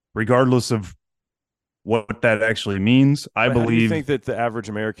 Regardless of what that actually means, I believe. How do you think that the average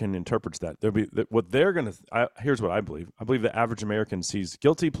American interprets that? What they're going to. Here's what I believe. I believe the average American sees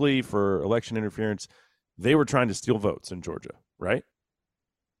guilty plea for election interference. They were trying to steal votes in Georgia, right?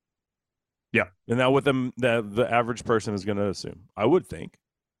 Yeah. And now what the average person is going to assume, I would think.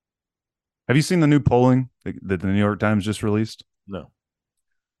 Have you seen the new polling that the New York Times just released? No.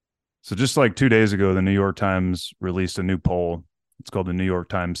 So just like 2 days ago, the New York Times released a new poll. It's called the New York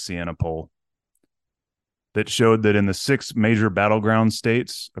Times Siena poll, that showed that in the 6 major battleground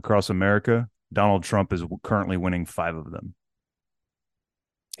states across America, Donald Trump is currently winning 5 of them.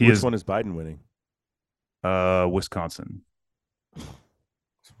 Which one is Biden winning? Wisconsin.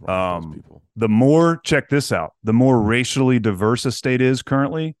 The more, check this out, the more racially diverse a state is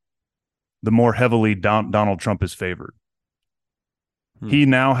currently, the more heavily Donald Trump is favored. He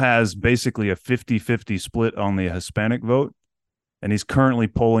now has basically a 50-50 split on the Hispanic vote, and he's currently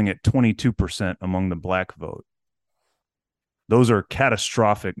polling at 22% among the black vote. Those are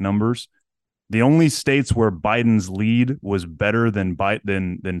catastrophic numbers. The only states where Biden's lead was better than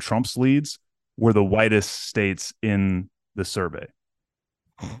Trump's leads were the whitest states in the survey.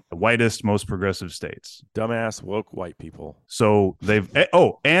 The whitest, most progressive states. Dumbass, woke white people. So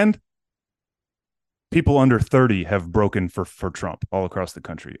and people under 30 have broken for Trump all across the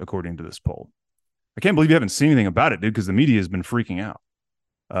country, according to this poll. I can't believe you haven't seen anything about it, dude, because the media has been freaking out.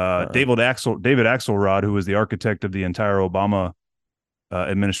 David Axelrod, who was the architect of the entire Obama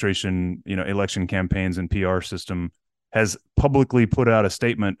administration, election campaigns and PR system, has publicly put out a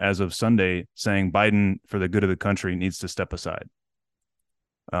statement as of Sunday saying Biden, for the good of the country, needs to step aside.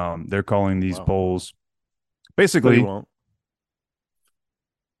 They're calling these polls basically. But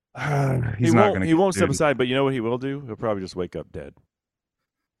he won't. He won't step aside, but you know what he will do? He'll probably just wake up dead.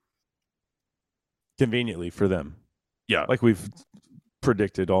 Conveniently for them. Yeah. Like we've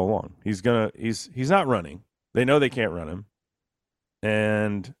predicted all along. He's not running. They know they can't run him.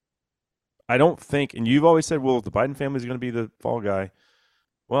 And I don't think, and you've always said, well, the Biden family is going to be the fall guy.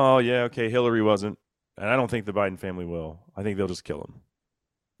 Well, yeah, okay, Hillary wasn't. And I don't think the Biden family will. I think they'll just kill him.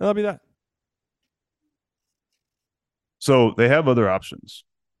 And that'll be that. So they have other options.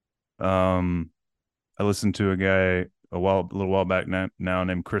 I listened to a guy a little while back now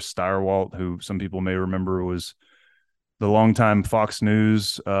named Chris Stirewalt, who some people may remember was the longtime Fox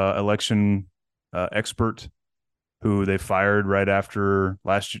News election expert, who they fired right after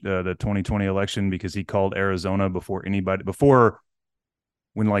the 2020 election because he called Arizona before when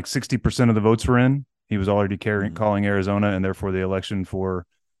like 60% of the votes were in. He was already calling Arizona and therefore the election for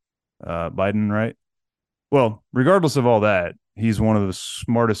Biden, right? Well, regardless of all that, he's one of the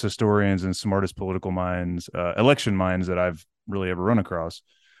smartest historians and smartest political minds, election minds that I've really ever run across.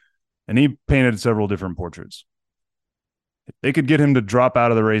 And he painted several different portraits. They could get him to drop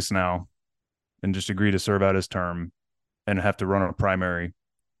out of the race now and just agree to serve out his term and have to run a primary.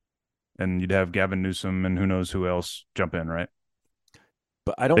 And you'd have Gavin Newsom and who knows who else jump in, right?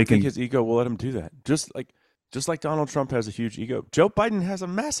 But I don't think his ego will let him do that. Just like Donald Trump has a huge ego. Joe Biden has a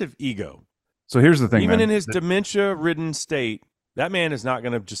massive ego. So here's the thing, even in his dementia-ridden state, that man is not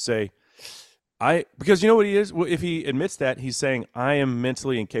going to just say, because you know what he is? If he admits that, he's saying, I am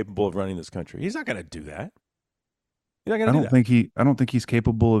mentally incapable of running this country. He's not going to do that. He's not going to do that. I don't think he's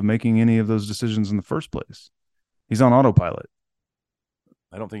capable of making any of those decisions in the first place. He's on autopilot.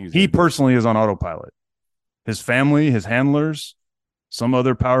 I don't think He personally is on autopilot. His family, his handlers, some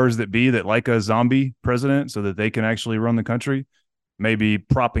other powers that be that like a zombie president so that they can actually run the country, may be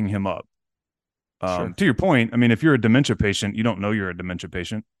propping him up. Sure. To your point, I mean, if you're a dementia patient, you don't know you're a dementia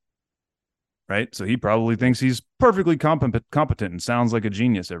patient, right? So he probably thinks he's perfectly competent and sounds like a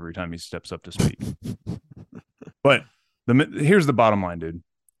genius every time he steps up to speak. But here's the bottom line, dude.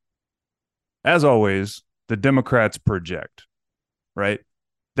 As always, the Democrats project, right?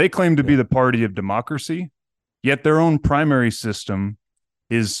 They claim to be the party of democracy, yet their own primary system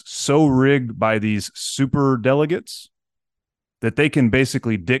is so rigged by these super delegates that they can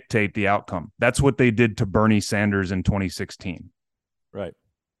basically dictate the outcome. That's what they did to Bernie Sanders in 2016. Right.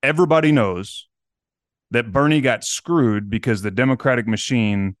 Everybody knows that Bernie got screwed because the Democratic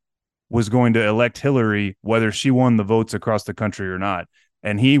machine was going to elect Hillary whether she won the votes across the country or not.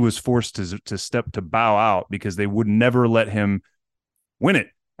 And he was forced to bow out because they would never let him win it.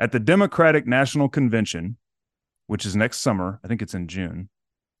 At the Democratic National Convention, which is next summer, I think it's in June,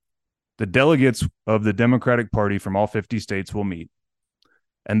 the delegates of the Democratic Party from all 50 states will meet,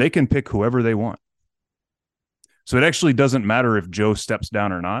 and they can pick whoever they want. So it actually doesn't matter if Joe steps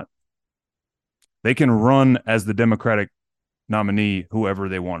down or not. They can run as the Democratic nominee whoever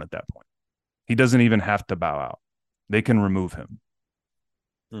they want at that point. He doesn't even have to bow out. They can remove him.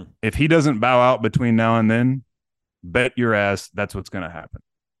 If he doesn't bow out between now and then, bet your ass that's what's going to happen.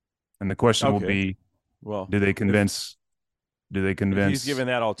 And the question will be, well, do they convince? If he's given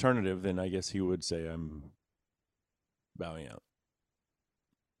that alternative, then I guess he would say, I'm bowing out.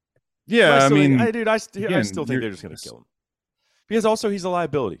 Yeah, I mean, I still think they're just going to kill him. Because also he's a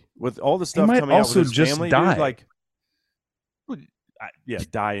liability. With all the stuff coming out with his just family, die. Dude,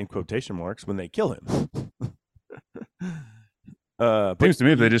 like, die in quotation marks when they kill him. Seems to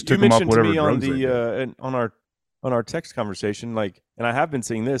me if they just took him off whatever drugs they did. on our text conversation, like, and I have been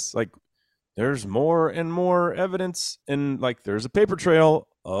seeing this, like, there's more and more evidence, and like there's a paper trail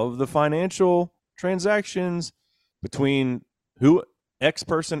of the financial transactions between X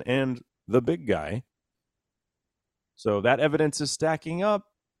person and the big guy. So that evidence is stacking up.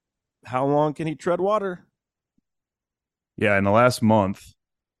 How long can he tread water? Yeah, in the last month,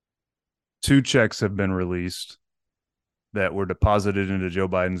 2 checks have been released that were deposited into Joe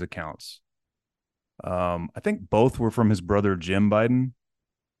Biden's accounts. I think both were from his brother, Jim Biden.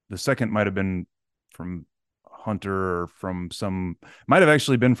 The second might have been from Hunter or might have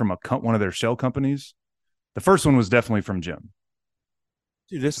actually been from one of their shell companies. The first one was definitely from Jim.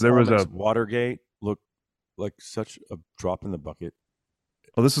 Dude, there was a Watergate look like such a drop in the bucket.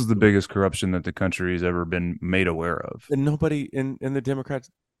 Well, this is the biggest corruption that the country has ever been made aware of. And nobody in the Democrats,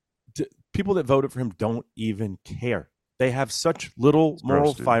 people that voted for him don't even care. They have such little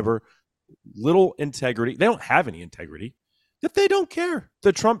moral fiber, little integrity. They don't have any integrity. That they don't care.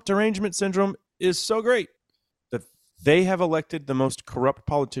 The Trump derangement syndrome is so great that they have elected the most corrupt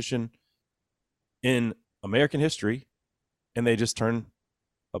politician in American history, and they just turn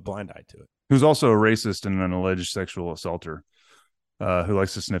a blind eye to it. Who's also a racist and an alleged sexual assaulter, who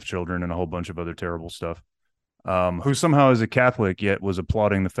likes to sniff children and a whole bunch of other terrible stuff, who somehow is a Catholic yet was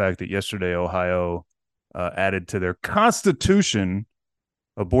applauding the fact that yesterday Ohio added to their constitution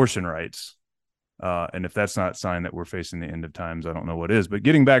abortion rights. And if that's not a sign that we're facing the end of times, I don't know what is. But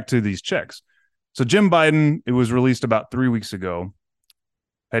getting back to these checks. So Jim Biden, it was released about 3 weeks ago,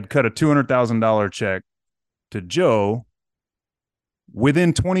 had cut a $200,000 check to Joe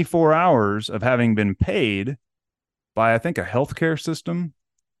within 24 hours of having been paid by, I think, a healthcare system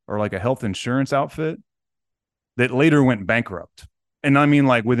or like a health insurance outfit that later went bankrupt. And I mean,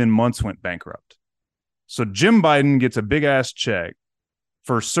 like within months went bankrupt. So Jim Biden gets a big ass check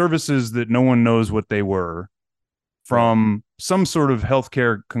for services that no one knows what they were from some sort of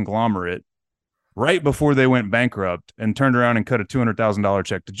healthcare conglomerate right before they went bankrupt, and turned around and cut a $200,000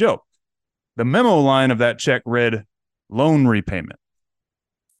 check to Joe. The memo line of that check read loan repayment.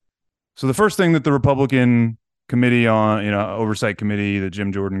 So the first thing that the Republican committee oversight committee, the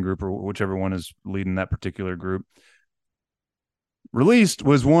Jim Jordan group, or whichever one is leading that particular group, released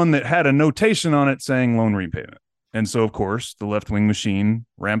was one that had a notation on it saying loan repayment. And so, of course, the left-wing machine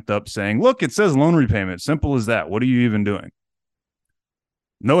ramped up saying, look, it says loan repayment. Simple as that. What are you even doing?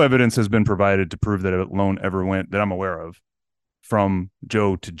 No evidence has been provided to prove that a loan ever went, that I'm aware of, from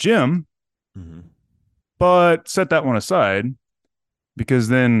Joe to Jim. Mm-hmm. But set that one aside, because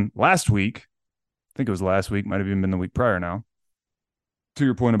then last week, I think it was last week, might have even been the week prior now, to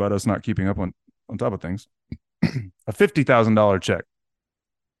your point about us not keeping up on top of things, a $50,000 check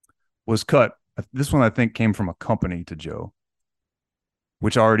was cut This one I think came from a company to Joe,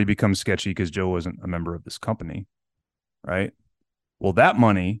 which already becomes sketchy because Joe wasn't a member of this company, right? Well, that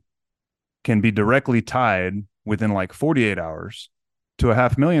money can be directly tied within like 48 hours to a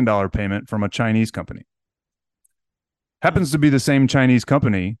 $500,000 payment from a Chinese company. Happens to be the same Chinese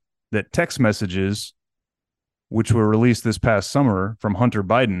company that text messages, which were released this past summer from Hunter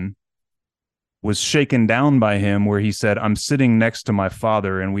Biden, was shaken down by him, where he said, I'm sitting next to my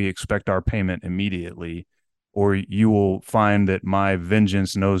father and we expect our payment immediately, or you will find that my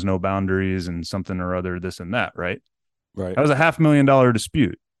vengeance knows no boundaries and something or other, this and that, right? Right. That was a $500,000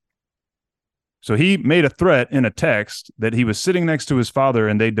 dispute. So he made a threat in a text that he was sitting next to his father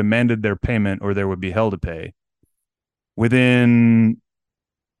and they demanded their payment or there would be hell to pay. Within,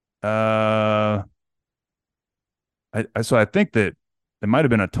 so I think that it might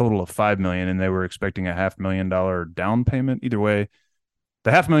have been a total of $5 million and they were expecting a $500,000 down payment. Either way, the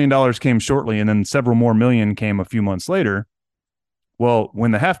 $500,000 came shortly and then several more million came a few months later. Well,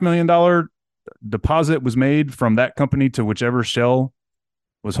 when the $500,000 deposit was made from that company to whichever shell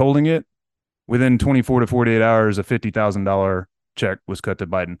was holding it, within 24 to 48 hours, a $50,000 check was cut to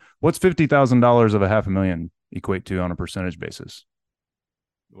Biden. What's $50,000 of a $500,000 equate to on a percentage basis?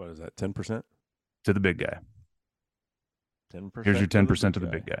 What is that? 10%? To the big guy. 10%. Here's your 10% to the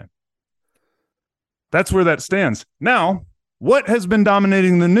big guy. That's where that stands. Now, what has been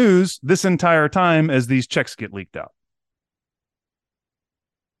dominating the news this entire time as these checks get leaked out?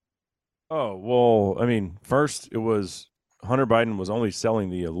 Oh, well, I mean, first it was Hunter Biden was only selling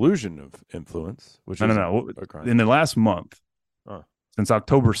the illusion of influence, which is no. a crime. In the last month, since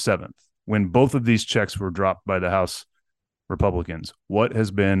October 7th, when both of these checks were dropped by the House Republicans, what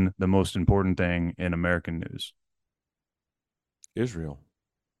has been the most important thing in American news? Israel.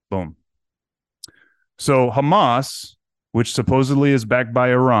 Boom. So Hamas, which supposedly is backed by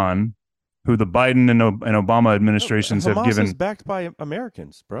Iran, who the Biden and Obama administrations have given. Hamas is backed by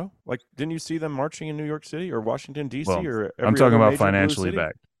Americans, bro. Like, didn't you see them marching in New York City or Washington, D.C. Well, or every I'm talking other about major financially blue city?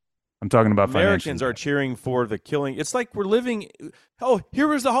 backed. I'm talking about Americans are cheering for the killing. It's like we're living. Oh, here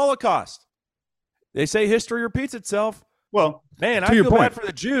was the Holocaust. They say history repeats itself. Well, man, I feel bad for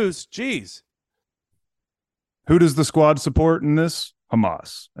the Jews. Jeez. Who does the squad support in this?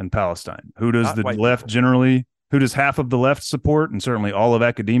 Hamas and Palestine. Who does the left generally? Who does half of the left support, and certainly all of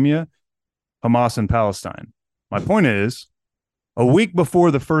academia? Hamas and Palestine. My point is, a week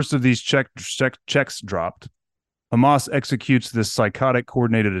before the first of these checks dropped, Hamas executes this psychotic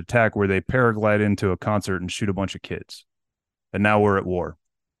coordinated attack where they paraglide into a concert and shoot a bunch of kids. And now we're at war.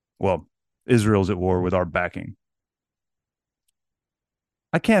 Well, Israel's at war with our backing.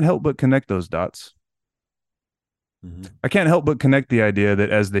 I can't help but connect those dots. Mm-hmm. I can't help but connect the idea that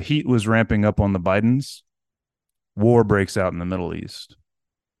as the heat was ramping up on the Bidens, war breaks out in the Middle East.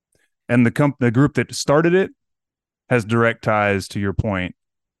 And the group that started it has direct ties, to your point,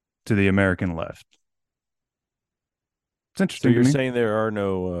 to the American left. It's interesting. So you're saying there are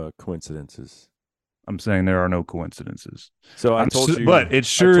no coincidences? I'm saying there are no coincidences. So I told you, but it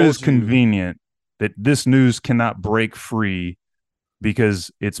sure is convenient that this news cannot break free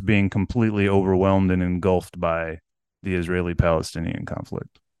because it's being completely overwhelmed and engulfed by the Israeli-Palestinian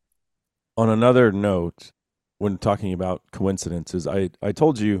conflict. On another note, when talking about coincidences, I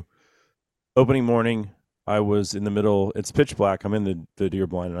told you opening morning, I was in the middle. It's pitch black. I'm in the deer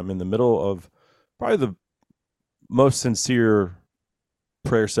blind, and I'm in the middle of probably the most sincere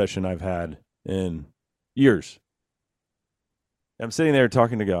prayer session I've had in years. I'm sitting there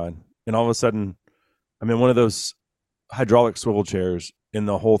talking to God, and all of a sudden, I'm in one of those hydraulic swivel chairs, and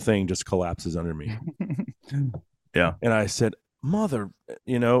the whole thing just collapses under me. Yeah. And I said, "Mother,"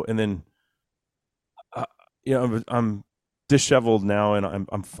 and then, I'm disheveled now, and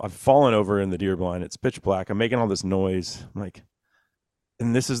I've fallen over in the deer blind. It's pitch black. I'm making all this noise. I'm like,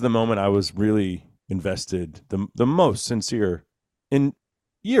 and this is the moment I was really invested, the most sincere in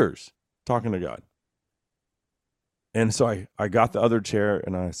years, talking to God. And so I got the other chair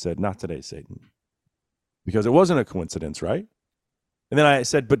and I said, "Not today, Satan," because it wasn't a coincidence, right? And then I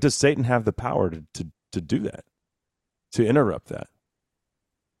said, "But does Satan have the power to do that, to interrupt that?"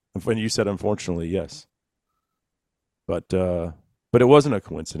 And when you said, "Unfortunately, yes," but it wasn't a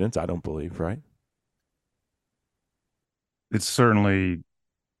coincidence, I don't believe, right? It's certainly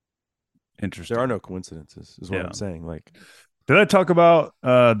interesting. There are no coincidences, is what I'm saying. Like, did I talk about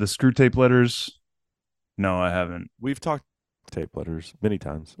the screw tape letters? No, I haven't. We've talked tape letters many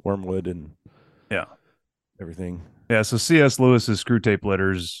times, Wormwood and everything. Yeah, so C.S. Lewis's Screw Tape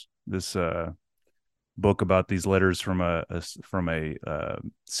Letters, this book about these letters from a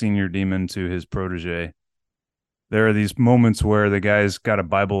senior demon to his protege. there are these moments where the guy's got a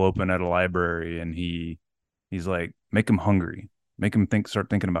Bible open at a library and he's like, make him hungry, make him start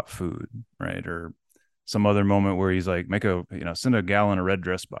thinking about food, right? Or some other moment where he's like, send a gal in a red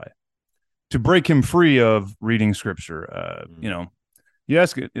dress by to break him free of reading scripture. You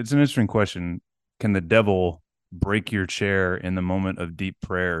ask it, it's an interesting question. Can the devil break your chair in the moment of deep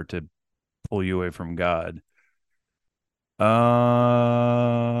prayer to pull you away from God?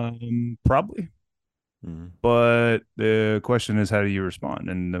 Probably. Mm-hmm. But the question is, how do you respond?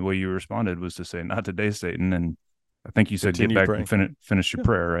 And the way you responded was to say, "Not today, Satan." And I think you said, Continue "Get back praying. and finish your Yeah.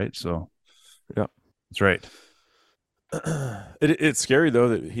 prayer." Right? So, Yeah, that's right. it's scary though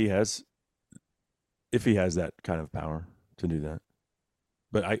that if he has that kind of power to do that.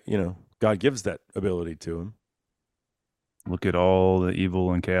 But God gives that ability to him. Look at all the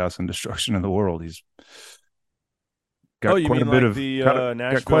evil and chaos and destruction in the world. He's got You quite a mean bit like of the got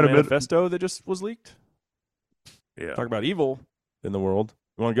Nashville quite a bit. Manifesto that just was leaked? Yeah. Talk about evil in the world.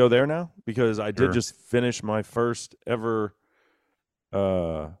 You want to go there now? Because I did just finish my first ever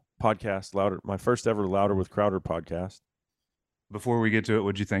podcast, my first ever Louder with Crowder podcast. Before we get to it,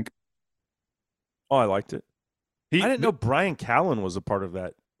 what'd you think? Oh, I liked it. I didn't know Brian Callen was a part of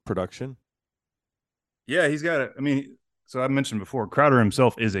that production. Yeah, he's got it. I mean, so I mentioned before, Crowder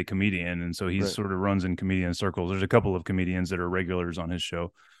himself is a comedian, and so he sort of runs in comedian circles. There's a couple of comedians that are regulars on his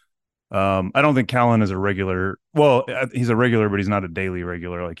show. I don't think Callen is a regular. Well, he's a regular, but he's not a daily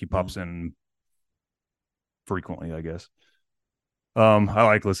regular. Like he pops in frequently, I guess. I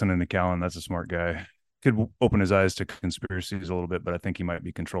like listening to Callen. That's a smart guy. Could open his eyes to conspiracies a little bit, but I think he might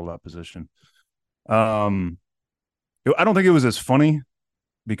be controlled opposition. I don't think it was as funny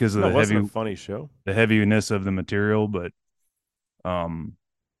because of it wasn't a funny show. The heaviness of the material, but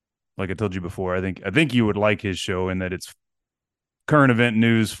like I told you before, I think you would like his show in that it's current event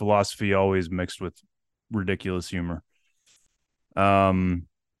news, philosophy, always mixed with ridiculous humor. But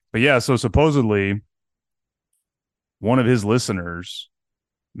yeah, so supposedly one of his listeners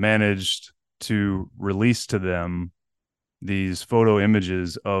managed to release to them these photo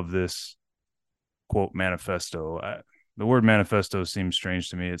images of this quote manifesto. The word manifesto seems strange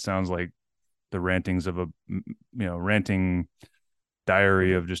to me. It sounds like the rantings of a ranting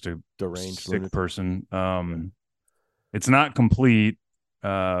diary of just a deranged sick person. It's not complete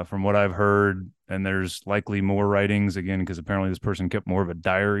from what I've heard, and there's likely more writings again because apparently this person kept more of a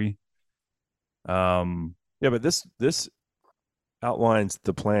diary. But this outlines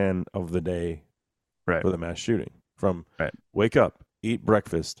the plan of the day for the mass shooting. From wake up, eat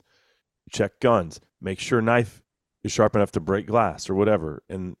breakfast, check guns, make sure knife is sharp enough to break glass or whatever,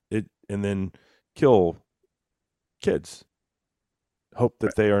 and then kill kids. Hope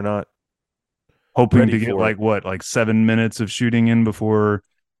that they are not hoping to get like 7 minutes of shooting in before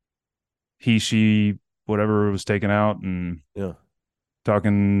she whatever was taken out, and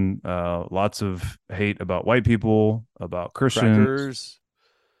talking lots of hate about white people, about Christians,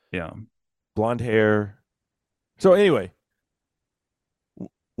 crackers, blonde hair. So anyway,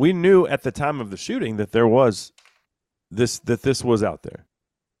 we knew at the time of the shooting that there was this was out there,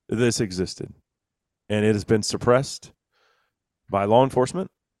 this existed, and it has been suppressed by law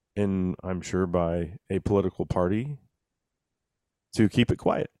enforcement, and I'm sure by a political party, to keep it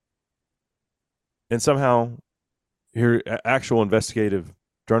quiet. And somehow here actual investigative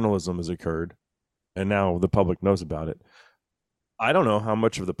journalism has occurred, and now the public knows about it. I don't know how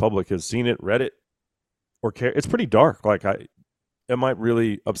much of the public has seen it, read it, or care. It's pretty dark. It might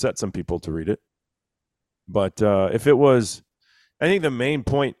really upset some people to read it. But if it was, I think the main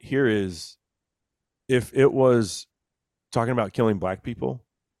point here is, if it was talking about killing black people,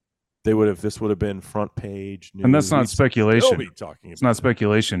 this would have been front page news. And that's not speculation. It's not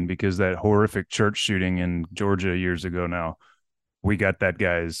speculation, because that horrific church shooting in Georgia years ago now, we got that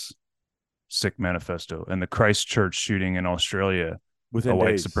guy's sick manifesto. And the Christchurch shooting in Australia, within a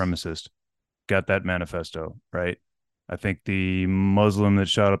white days, supremacist, got that manifesto, right? I think the Muslim that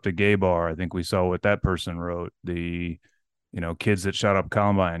shot up the gay bar, I think we saw what that person wrote. The kids that shot up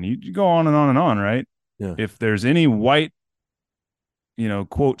Columbine. You go on and on and on, right? Yeah. If there's any white,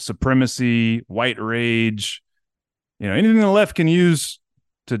 quote, supremacy, white rage, anything the left can use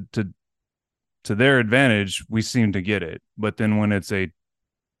to their advantage, we seem to get it. But then when it's a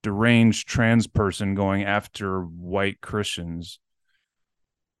deranged trans person going after white Christians,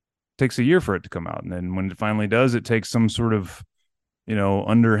 it takes a year for it to come out. And then when it finally does, it takes some sort of,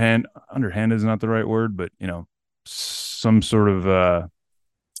 underhand is not the right word, but, some sort of,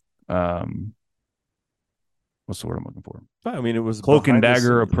 what's the word I'm looking for? I mean, it was cloak and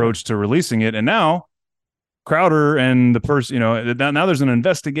dagger approach to releasing it. And now Crowder and the person, now there's an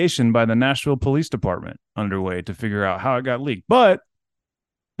investigation by the Nashville Police Department underway to figure out how it got leaked, but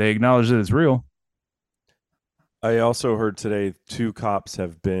they acknowledge that it's real. I also heard today 2 cops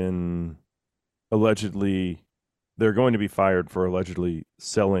have been allegedly, they're going to be fired for allegedly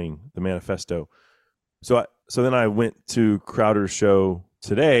selling the manifesto. So then I went to Crowder's show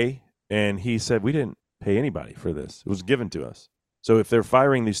today, and he said we didn't pay anybody for this. It was given to us. So if they're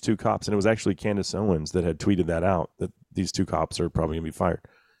firing these 2 cops, and it was actually Candace Owens that had tweeted that out, that these 2 cops are probably going to be fired.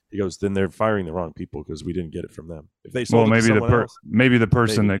 He goes, then they're firing the wrong people because we didn't get it from them. If they sold it to someone else, maybe the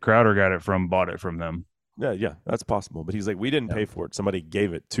person that Crowder got it from bought it from them. Yeah, that's possible. But he's like, we didn't pay for it. Somebody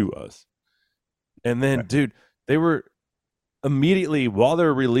gave it to us. And then, dude, they were immediately, while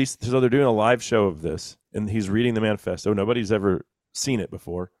they're released, so they're doing a live show of this, and he's reading the manifesto. Nobody's ever seen it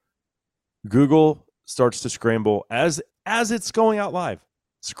before. Google starts to scramble as it's going out live,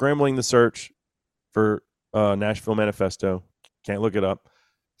 scrambling the search for Nashville Manifesto. Can't look it up.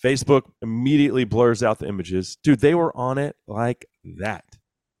 Facebook immediately blurs out the images. Dude, they were on it like that.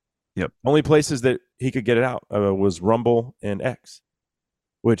 Yep. Only places that he could get it out was Rumble and X,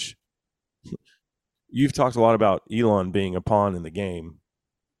 which you've talked a lot about Elon being a pawn in the game.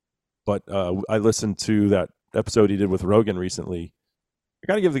 But I listened to that episode he did with Rogan recently. I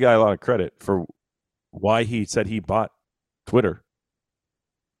got to give the guy a lot of credit for why he said he bought Twitter.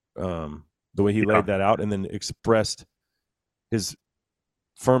 The way he laid that out, and then expressed his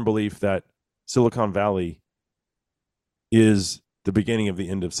firm belief that Silicon Valley is the beginning of the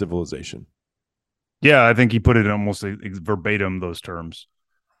end of civilization. Yeah, I think he put it in almost verbatim those terms.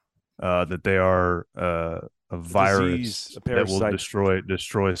 That they are a virus disease, that will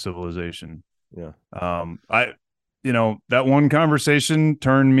destroy civilization. Yeah. That one conversation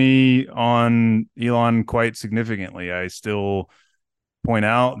turned me on Elon quite significantly. I still point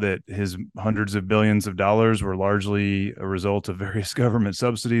out that his hundreds of billions of dollars were largely a result of various government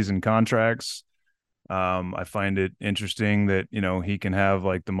subsidies and contracts. I find it interesting that, he can have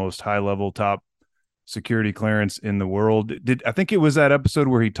like the most high level top security clearance in the world. I think it was that episode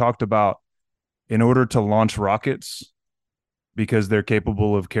where he talked about, in order to launch rockets, because they're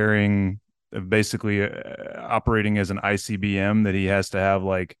capable of carrying, basically operating as an ICBM, that he has to have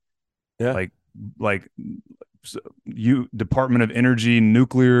Department of Energy,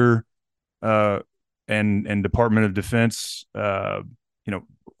 nuclear, and Department of Defense,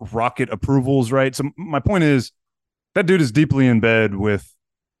 rocket approvals, right? So my point is, that dude is deeply in bed with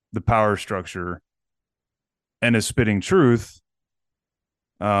the power structure and is spitting truth.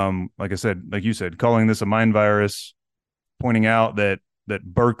 Like you said, calling this a mind virus, pointing out that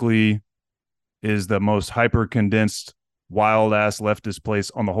Berkeley is the most hyper condensed, wild ass leftist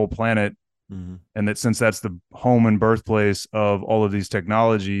place on the whole planet. Mm-hmm. And that since that's the home and birthplace of all of these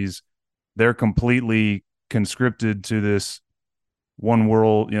technologies, they're completely conscripted to this one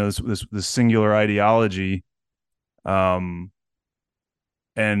world, this singular ideology. And,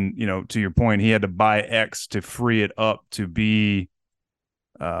 to your point, he had to buy X to free it up to be,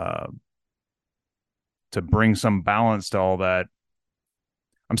 to bring some balance to all that.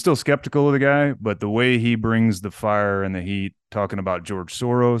 I'm still skeptical of the guy, but the way he brings the fire and the heat, talking about George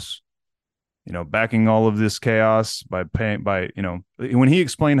Soros, backing all of this chaos by paying, when he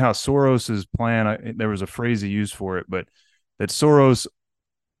explained how Soros's plan, there was a phrase he used for it, but that Soros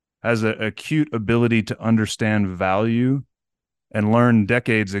has an acute ability to understand value, and learned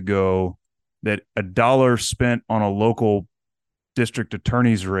decades ago that $1 spent on a local district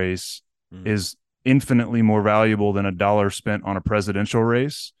attorney's race is infinitely more valuable than $1 spent on a presidential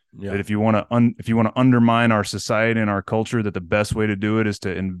race. Yeah. That if you want to undermine our society and our culture, that the best way to do it is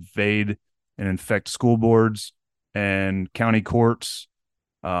to invade and infect school boards and county courts.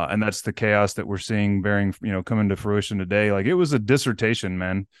 And that's the chaos that we're seeing coming to fruition today. Like, it was a dissertation,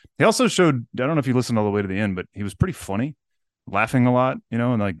 man. He also showed, I don't know if you listened all the way to the end, but he was pretty funny, laughing a lot,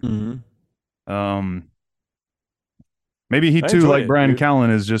 and like, maybe he too, like Brian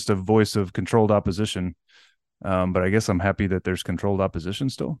Callen, is just a voice of controlled opposition. But I guess I'm happy that there's controlled opposition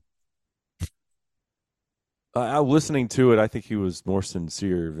still. Listening to it, I think he was more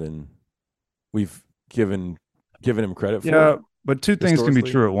sincere than we've given him credit for. Yeah, but two things can be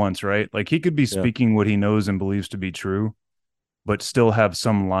true at once, right? Like, he could be speaking what he knows and believes to be true, but still have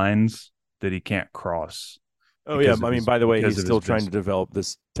some lines that he can't cross. Oh, yeah. I mean, by the way, he's still trying to develop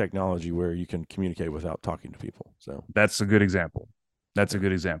this technology where you can communicate without talking to people. So that's a good example. That's a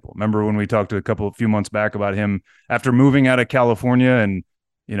good example. Remember when we talked a few months back about him after moving out of California and,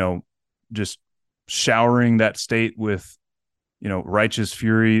 just showering that state with, righteous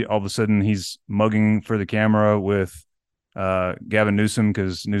fury. All of a sudden he's mugging for the camera with Gavin Newsom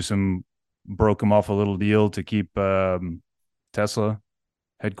because Newsom broke him off a little deal to keep Tesla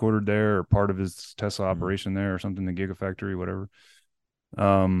headquartered there, or part of his Tesla operation there, or something, the Gigafactory, whatever.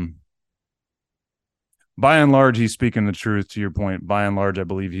 By and large, he's speaking the truth. To your point, by and large, I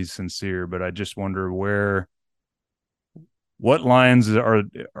believe he's sincere, but I just wonder what lines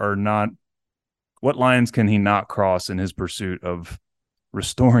what lines can he not cross in his pursuit of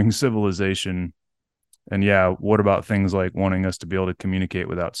restoring civilization? And yeah, what about things like wanting us to be able to communicate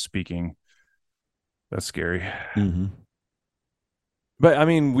without speaking? That's scary. Mm-hmm. But I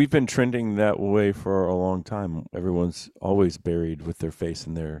mean, we've been trending that way for a long time. Everyone's always buried with their face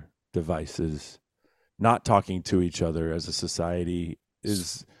in their devices, not talking to each other as a society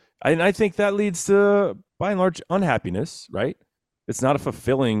is. And I think that leads to, by and large, unhappiness, right? It's not a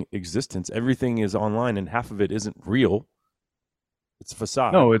fulfilling existence. Everything is online and half of it isn't real. It's a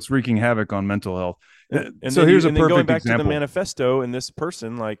facade. No, it's wreaking havoc on mental health. And so here's a perfect going back example. to the manifesto, and this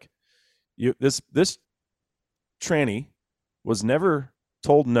person, like this tranny was never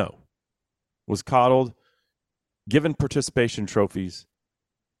told no, was coddled, given participation trophies,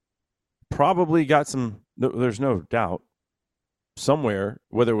 probably got some, there's no doubt, somewhere,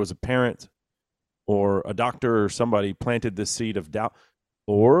 whether it was a parent or a doctor or somebody planted this seed of doubt,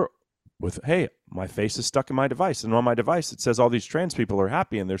 or with, hey, my face is stuck in my device, and on my device it says all these trans people are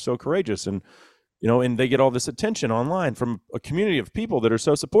happy and they're so courageous, and and they get all this attention online from a community of people that are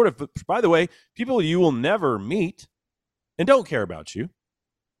so supportive. But by the way, people you will never meet and don't care about you.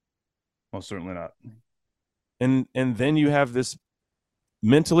 Well, certainly not. And then you have this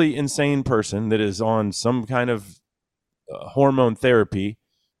mentally insane person that is on some kind of hormone therapy,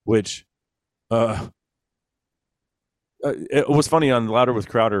 which it was funny on Louder with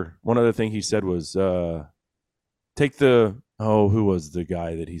Crowder. One other thing he said was, take the, who was the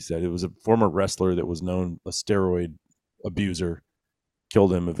guy that he said? It was a former wrestler that was known a steroid abuser,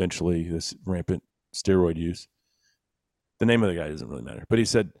 killed him eventually, this rampant steroid use. The name of the guy doesn't really matter. But he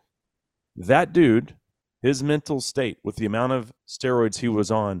said, that dude, his mental state with the amount of steroids he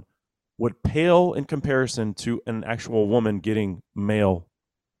was on would pale in comparison to an actual woman getting male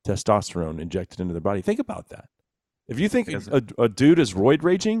testosterone injected into their body. Think about that. If you think a dude is roid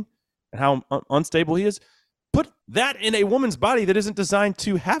raging and how unstable he is, put that in a woman's body that isn't designed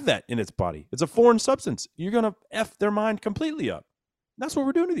to have that in its body. It's a foreign substance. You're going to F their mind completely up. That's what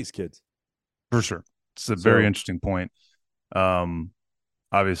we're doing to these kids. For sure. It's a very interesting point.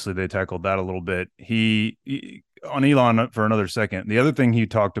 Obviously, they tackled that a little bit. He on Elon for another second. The other thing he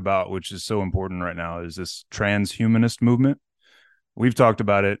talked about, which is so important right now, is this transhumanist movement. We've talked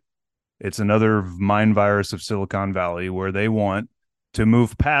about it. It's another mind virus of Silicon Valley where they want to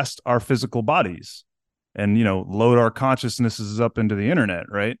move past our physical bodies and, load our consciousnesses up into the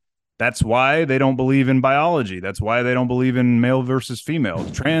internet, right? That's why they don't believe in biology. That's why they don't believe in male versus female.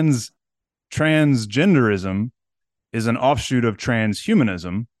 Transgenderism is an offshoot of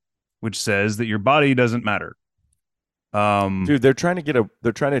transhumanism, which says that your body doesn't matter. Dude, they're trying to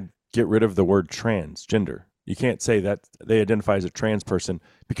get rid of the word transgender. You can't say that they identify as a trans person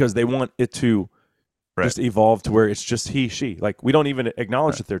because they want it to just evolve to where it's just he, she. Like, we don't even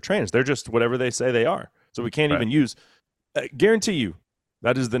acknowledge that they're trans. They're just whatever they say they are. So we can't even use, guarantee you,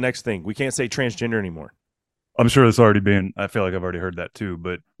 that is the next thing. We can't say transgender anymore. I'm sure it's already been, I feel like I've already heard that too,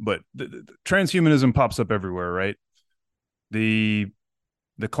 but the transhumanism pops up everywhere, right? The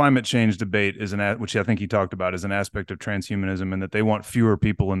climate change debate is which I think he talked about, is an aspect of transhumanism, and that they want fewer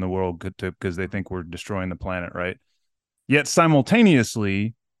people in the world because they think we're destroying the planet, right? Yet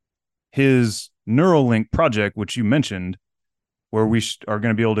simultaneously, his Neuralink project, which you mentioned, where we are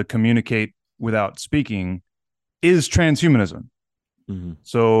going to be able to communicate without speaking, is transhumanism. Mm-hmm.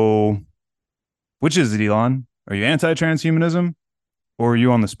 So, which is it, Elon? Are you anti-transhumanism, or are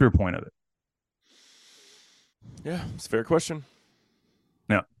you on the spear point of it? Yeah, it's a fair question.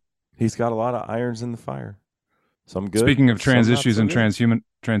 Yeah. He's got a lot of irons in the fire. Some good. Speaking of trans issues and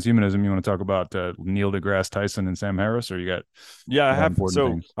transhumanism, you want to talk about Neal deGrasse Tyson and Sam Harris, or you got? Yeah, I have.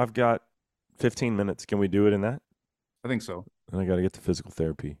 So I've got 15 minutes. Can we do it in that? I think so. And I got to get to physical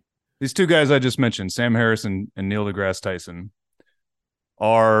therapy. These two guys I just mentioned, Sam Harris and Neal deGrasse Tyson,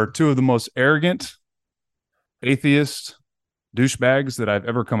 are two of the most arrogant atheist douchebags that I've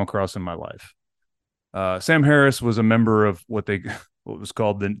ever come across in my life. Sam Harris was a member of what was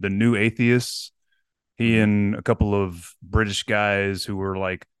called the New Atheists. He and a couple of British guys who were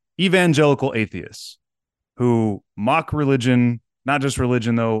like evangelical atheists who mock religion, not just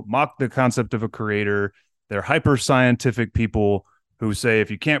religion though, mock the concept of a creator. They're hyper scientific people who say if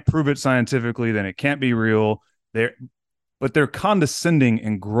you can't prove it scientifically, then it can't be real. But they're condescending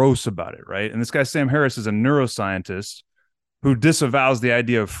and gross about it, right? And this guy Sam Harris is a neuroscientist who disavows the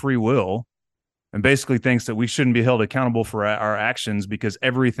idea of free will and basically thinks that we shouldn't be held accountable for our actions because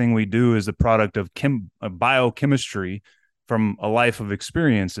everything we do is a product of biochemistry from a life of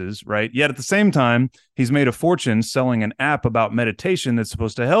experiences, right? Yet at the same time, he's made a fortune selling an app about meditation that's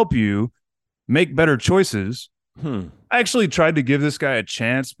supposed to help you make better choices. I actually tried to give this guy a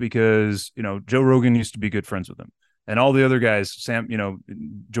chance because, Joe Rogan used to be good friends with him. And all the other guys,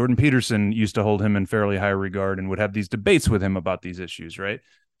 Jordan Peterson used to hold him in fairly high regard and would have these debates with him about these issues, right?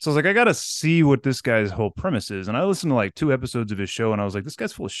 So I was like, I got to see what this guy's whole premise is. And I listened to like 2 episodes of his show, and I was like, this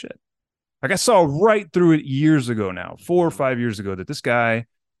guy's full of shit. Like I saw right through it years ago now, 4 or 5 years ago, that this guy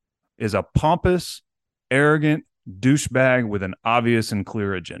is a pompous, arrogant douchebag with an obvious and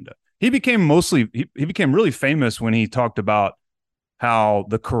clear agenda. He became really famous when he talked about how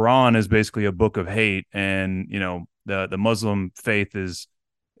the Quran is basically a book of hate, and the Muslim faith is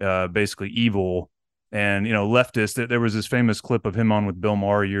basically evil, and leftist. There was this famous clip of him on with Bill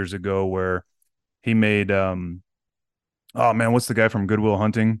Maher years ago where he made what's the guy from Good Will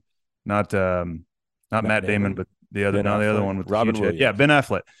Hunting? Not Matt Damon, but the other one with Robin the Williams. Yeah, Ben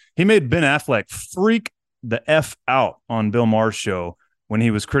Affleck. He made Ben Affleck freak the F out on Bill Maher's show when he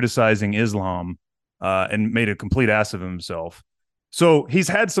was criticizing Islam and made a complete ass of himself. So he's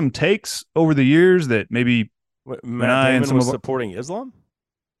had some takes over the years that maybe Matt Damon was supporting Islam?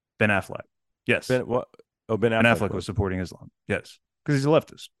 Ben Affleck. Yes. Ben Affleck was supporting Islam. Yes. Because he's a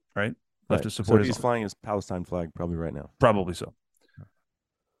leftist, right? Leftist support. So he's flying his Palestine flag probably right now. Probably so.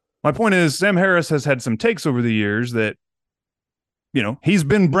 My point is, Sam Harris has had some takes over the years that, he's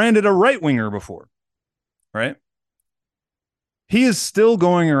been branded a right-winger before, right? He is still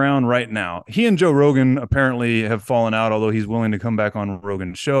going around right now. He and Joe Rogan apparently have fallen out, although he's willing to come back on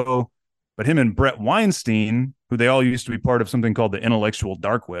Rogan's show. But him and Brett Weinstein, who they all used to be part of something called the intellectual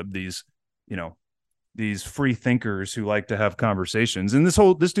dark web, these free thinkers who like to have conversations. And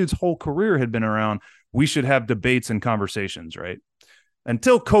this dude's whole career had been around, we should have debates and conversations, right?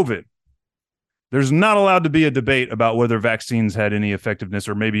 Until COVID, there's not allowed to be a debate about whether vaccines had any effectiveness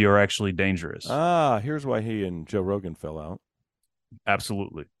or maybe are actually dangerous. Here's why he and Joe Rogan fell out.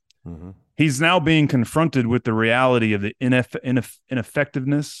 Absolutely. Mm-hmm. He's now being confronted with the reality of the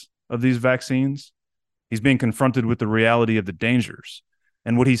ineffectiveness of these vaccines. He's being confronted with the reality of the dangers.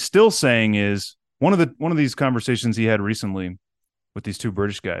 And what he's still saying is, one of these conversations he had recently with these 2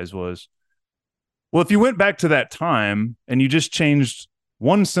 British guys was, well, if you went back to that time and you just changed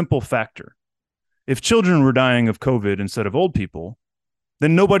one simple factor, if children were dying of COVID instead of old people,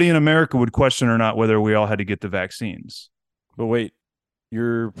 then nobody in America would question or not whether we all had to get the vaccines. But wait,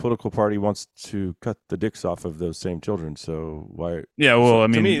 your political party wants to cut the dicks off of those same children. So why? Yeah, well,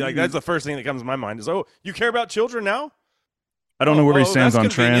 to me, like that's the first thing that comes to my mind is, you care about children now? I don't know where he stands on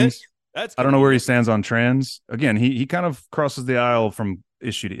trans. I don't know where he stands on trans. Again, he kind of crosses the aisle from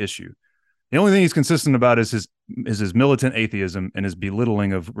issue to issue. The only thing he's consistent about is his militant atheism and his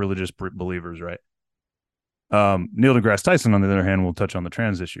belittling of religious believers, right? Neal deGrasse Tyson, on the other hand, will touch on the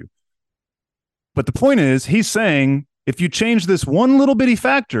trans issue. But the point is, he's saying, if you change this one little bitty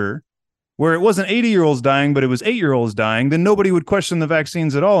factor where it wasn't 80-year-olds dying, but it was 8-year-olds dying, then nobody would question the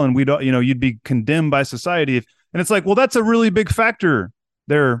vaccines at all. And you'd be condemned by society. And it's like, well, that's a really big factor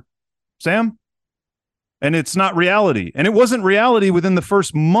there, Sam. And it's not reality. And it wasn't reality within the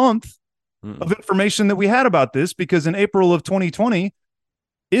first month of information that we had about this, because in April of 2020,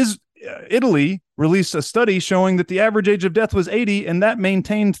 Italy released a study showing that the average age of death was 80, and that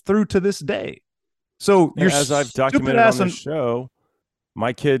maintained through to this day. So as I've documented on the show,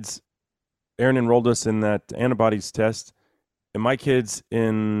 my kids, Aaron enrolled us in that antibodies test, and my kids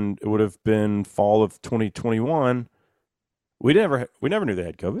it would have been fall of 2021. We never knew they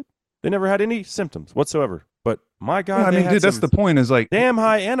had COVID. They never had any symptoms whatsoever. But my God, dude, that's the point. Is like damn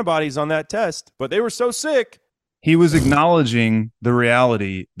high antibodies on that test, but they were so sick. He was acknowledging the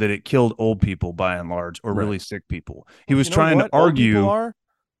reality that it killed old people by and large, or really sick people. He was trying to argue old people are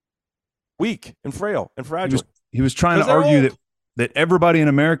weak and frail and fragile. He was trying to argue that everybody in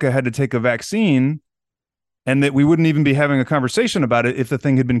America had to take a vaccine, and that we wouldn't even be having a conversation about it if the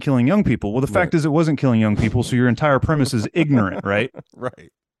thing had been killing young people. Well, the fact is, it wasn't killing young people, so your entire premise is ignorant, right?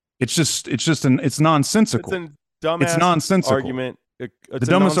 Right. It's nonsensical. It's nonsensical argument. The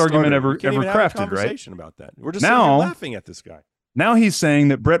dumbest argument ever crafted, right? About that. We're just now laughing at this guy. Now he's saying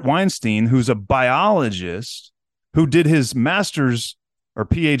that Brett Weinstein, who's a biologist who did his master's or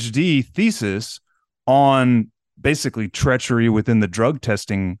PhD thesis on basically treachery within the drug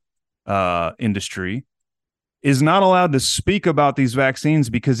testing industry, is not allowed to speak about these vaccines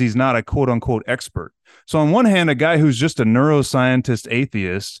because he's not a quote unquote expert. So on one hand, a guy who's just a neuroscientist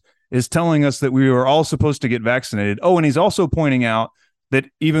atheist is telling us that we are all supposed to get vaccinated. Oh, and he's also pointing out that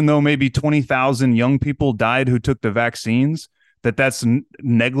even though maybe 20,000 young people died who took the vaccines, that's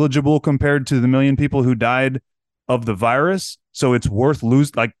negligible compared to the million people who died of the virus. So it's worth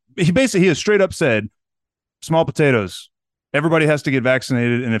losing. Like he has straight up said, small potatoes. Everybody has to get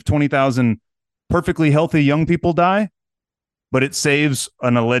vaccinated. And if 20,000 perfectly healthy young people die, but it saves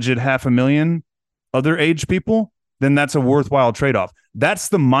an alleged 500,000 other age people, then that's a worthwhile trade-off. That's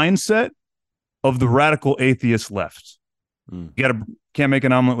the mindset of the radical atheist left. Can't make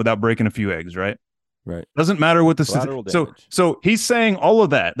an omelet without breaking a few eggs, right? Right. Doesn't matter what the so he's saying all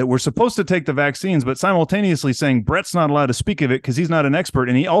of that we're supposed to take the vaccines, but simultaneously saying Brett's not allowed to speak of it because he's not an expert,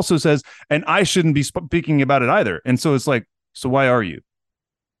 and he also says, and I shouldn't be speaking about it either. And so it's like, so why are you?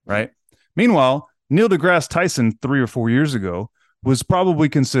 Right. Meanwhile, Neal deGrasse Tyson 3 or 4 years ago was probably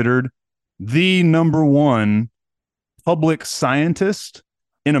considered the number one public scientist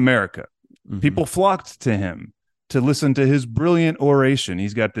in America. Mm-hmm. People flocked to him to listen to his brilliant oration.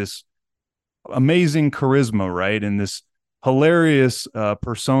 He's got this amazing charisma, right? And this hilarious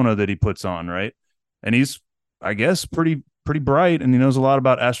persona that he puts on, right? And he's, I guess, pretty bright, and he knows a lot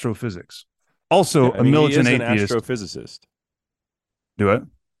about astrophysics. Also, a militant atheist. An astrophysicist. Do it.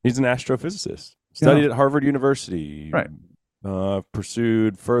 He's an astrophysicist. Studied at Harvard University. Right.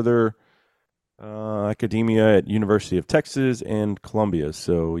 Pursued further academia at University of Texas and Columbia.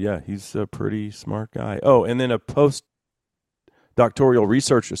 So yeah, he's a pretty smart guy. Oh, and then a postdoctoral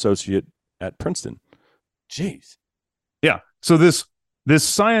research associate at Princeton. Jeez. Yeah. So this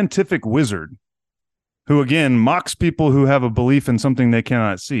scientific wizard, who again mocks people who have a belief in something they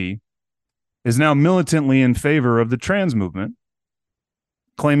cannot see, is now militantly in favor of the trans movement,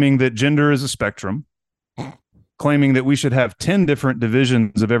 claiming that gender is a spectrum, claiming that we should have 10 different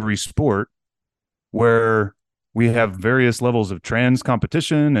divisions of every sport where we have various levels of trans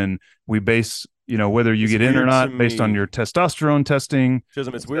competition, and we base, whether you get in or not based on your testosterone testing.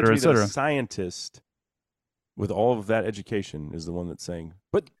 It's weird to me that a scientist with all of that education is the one that's saying,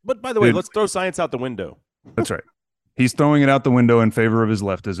 but by the way, let's throw science out the window. That's right. He's throwing it out the window in favor of his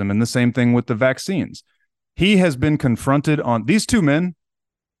leftism, and the same thing with the vaccines. He has been confronted on, these two men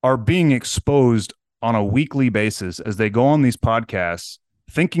are being exposed on a weekly basis as they go on these podcasts,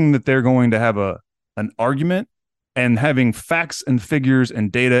 thinking that they're going to have an argument and having facts and figures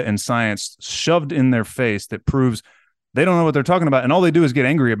and data and science shoved in their face that proves they don't know what they're talking about, and all they do is get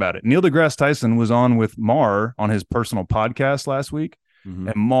angry about it. Neal deGrasse Tyson was on with Maher on his personal podcast last week,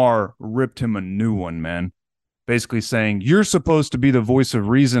 and Maher ripped him a new one, man. Basically saying, you're supposed to be the voice of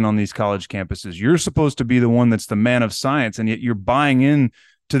reason on these college campuses. You're supposed to be the one that's the man of science, and yet you're buying in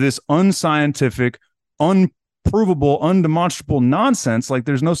to this unscientific, unprovable, undemonstrable nonsense like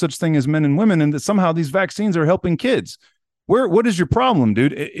there's no such thing as men and women, and that somehow these vaccines are helping kids. What is your problem,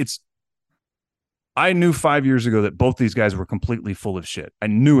 dude? I knew 5 years ago that both these guys were completely full of shit. I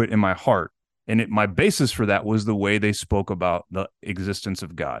knew it in my heart. And my basis for that was the way they spoke about the existence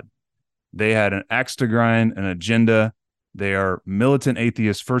of God. They had an axe to grind, an agenda. They are militant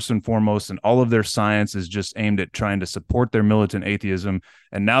atheists first and foremost, and all of their science is just aimed at trying to support their militant atheism.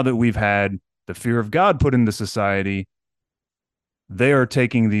 And now that we've had the fear of God put into society, they are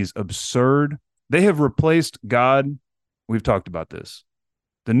taking these they have replaced God. We've talked about this.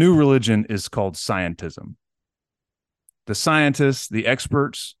 The new religion is called scientism. The scientists, the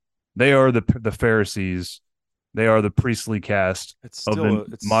experts, they are the Pharisees. They are the priestly caste of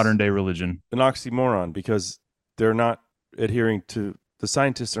the modern day religion. An oxymoron, because they're not adhering to, the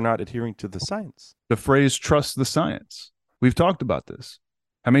scientists are not adhering to the science. The phrase trust the science. We've talked about this.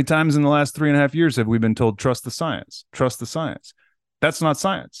 How many times in the last 3.5 years have we been told trust the science, trust the science? That's not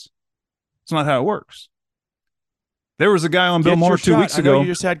science. It's not how it works. There was a guy on Bill Maher 2 weeks ago. I know you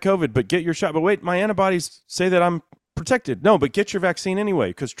just had COVID, but get your shot. But wait, my antibodies say that I'm protected. No, but get your vaccine anyway,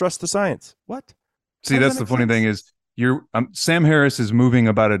 because trust the science. What? See, that's the funny thing is Sam Harris is moving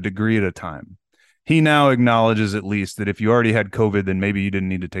about a degree at a time. He now acknowledges at least that if you already had COVID, then maybe you didn't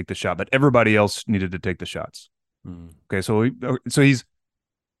need to take the shot, but everybody else needed to take the shots. Okay, so he's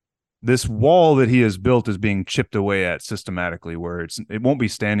this wall that he has built is being chipped away at systematically, where it won't be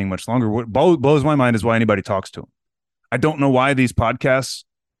standing much longer. What blows my mind is why anybody talks to him. I don't know why these podcasts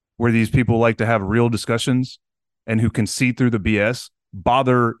where these people like to have real discussions and who can see through the BS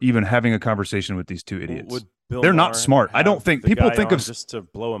bother even having a conversation with these two idiots. They're not smart. I don't think people think of just to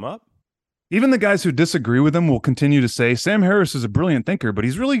blow him up. Even the guys who disagree with him will continue to say Sam Harris is a brilliant thinker, but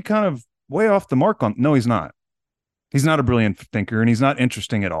he's really kind of way off the mark on. No, he's not. He's not a brilliant thinker, and he's not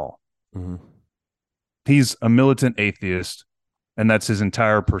interesting at all. He's a militant atheist, and that's his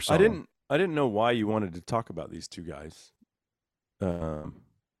entire persona. I didn't know why you wanted to talk about these two guys.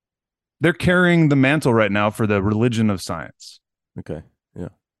 They're carrying the mantle right now for the religion of science. Okay.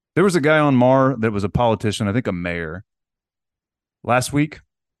 There was a guy on Mar that was a politician, I think a mayor, last week,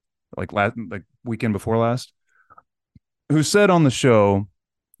 like weekend before last, who said on the show,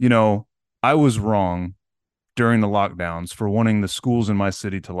 you know, I was wrong during the lockdowns for wanting the schools in my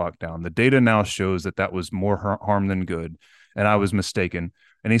city to lock down. The data now shows that that was more harm than good, and I was mistaken.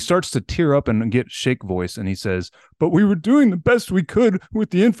 And he starts to tear up and get shake voice, and he says, but we were doing the best we could with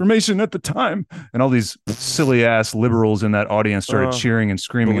the information at the time. And all these silly ass liberals in that audience started cheering and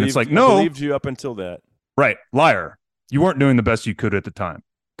screaming. And it's like, no. I believed you up until that. Right. Liar. You weren't doing the best you could at the time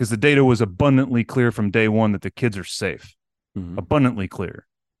because the data was abundantly clear from day one that the kids are safe. Mm-hmm. Abundantly clear.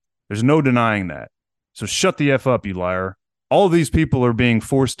 There's no denying that. So shut the F up, you liar. All of these people are being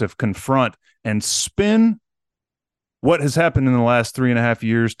forced to confront and spin what has happened in the last 3.5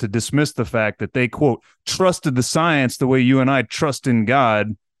 years to dismiss the fact that they, quote, trusted the science the way you and I trust in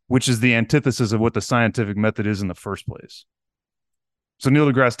God, which is the antithesis of what the scientific method is in the first place. So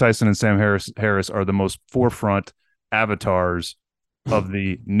Neal deGrasse Tyson and Sam Harris are the most forefront avatars of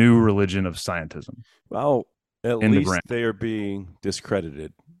the new religion of scientism. Well, at least they are being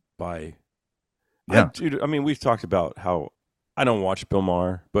discredited by... Yeah. I mean, we've talked about how I don't watch Bill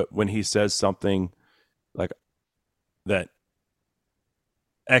Maher, but when he says something like that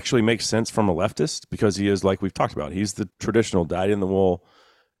actually makes sense from a leftist, because he is, like we've talked about, he's the traditional dyed-in-the-wool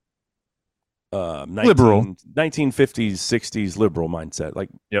liberal 1950s 60s liberal mindset. Like,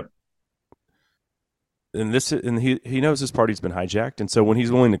 yep. And he knows his party's been hijacked, and so when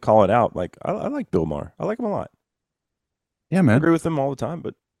he's willing to call it out, like I like Bill Maher, I like him a lot. Yeah, man, I agree with him all the time,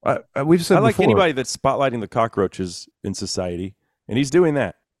 but we've said I like before, anybody that's spotlighting the cockroaches in society, and he's doing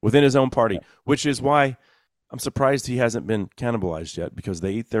that within his own party, which is why I'm surprised he hasn't been cannibalized yet, because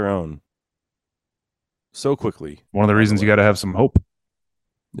they eat their own so quickly. One of the reasons you got to have some hope.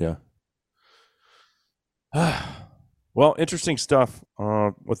 Yeah. Well, interesting stuff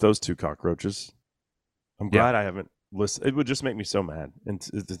with those two cockroaches. I'm glad I haven't listened. It would just make me so mad. And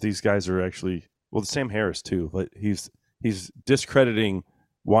these guys are actually, well, the Sam Harris too. Like he's discrediting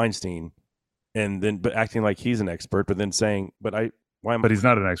Weinstein, and then but acting like he's an expert, but then saying, but he's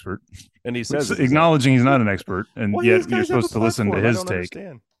not an expert. And he says acknowledging he's not an expert, and well, yet you're supposed to listen to his take.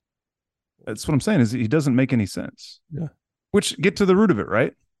 Understand. That's what I'm saying, is he doesn't make any sense. Yeah. Which, get to the root of it,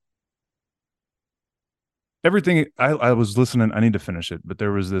 right? Everything I was listening, I need to finish it, but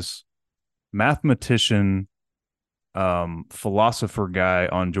there was this mathematician, philosopher guy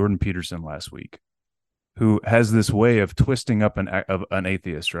on Jordan Peterson last week who has this way of twisting up an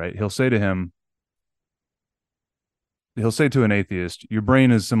atheist, right? He'll say to an atheist, your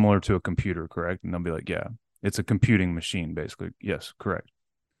brain is similar to a computer, correct? And they'll be like, yeah, it's a computing machine, basically. Yes, correct.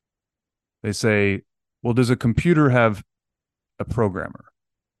 They say, well, does a computer have a programmer?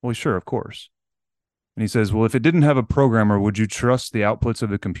 Well, sure, of course. And he says, well, if it didn't have a programmer, would you trust the outputs of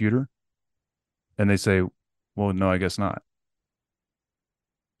the computer? And they say, well, no, I guess not.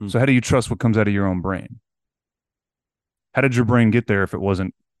 So how do you trust what comes out of your own brain? How did your brain get there if it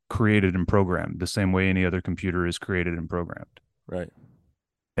wasn't created and programmed the same way any other computer is created and programmed? Right.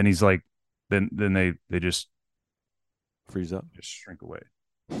 And he's like, then they just freeze up, just shrink away.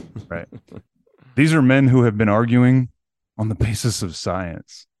 Right. These are men who have been arguing on the basis of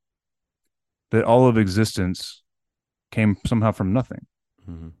science that all of existence came somehow from nothing.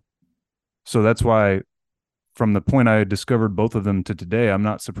 Mm-hmm. So that's why, from the point I discovered both of them to today, I'm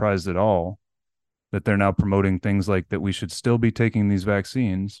not surprised at all that they're now promoting things like that we should still be taking these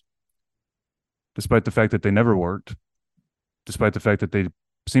vaccines, despite the fact that they never worked, despite the fact that they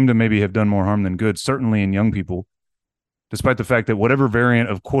seem to maybe have done more harm than good, certainly in young people, despite the fact that whatever variant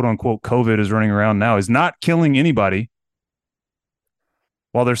of quote-unquote COVID is running around now is not killing anybody,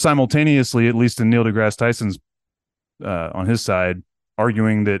 while they're simultaneously, at least in Neal deGrasse Tyson's on his side,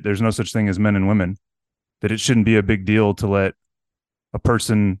 arguing that there's no such thing as men and women, that it shouldn't be a big deal to let a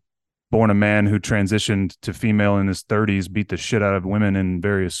person born a man who transitioned to female in his 30s beat the shit out of women in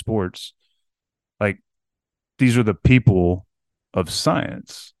various sports. Like, these are the people of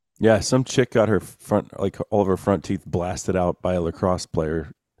science. Yeah, some chick got her all of her front teeth blasted out by a lacrosse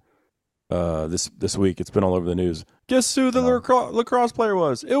player this week. It's been all over the news. Guess who the lacrosse player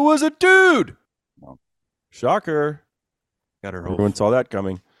was? It was a dude. No. Shocker. Everyone saw that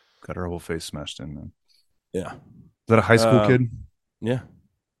coming. Got her whole face smashed in, man. Yeah. Is that a high school kid? Yeah.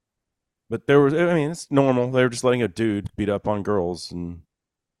 But it's normal. They were just letting a dude beat up on girls and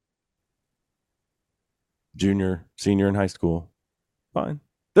junior, senior in high school. Fine.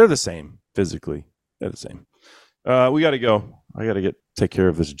 They're the same physically. They're the same. We got to go. I got to take care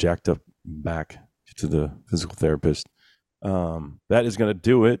of this jacked up back to the physical therapist. That is going to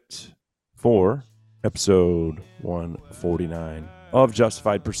do it for episode 149. of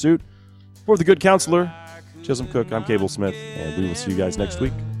Justified Pursuit. For the good counselor, Chisholm Cook, I'm Cable Smith, and we will see you guys next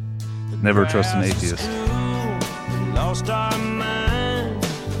week. Never trust an atheist. Lost our mind.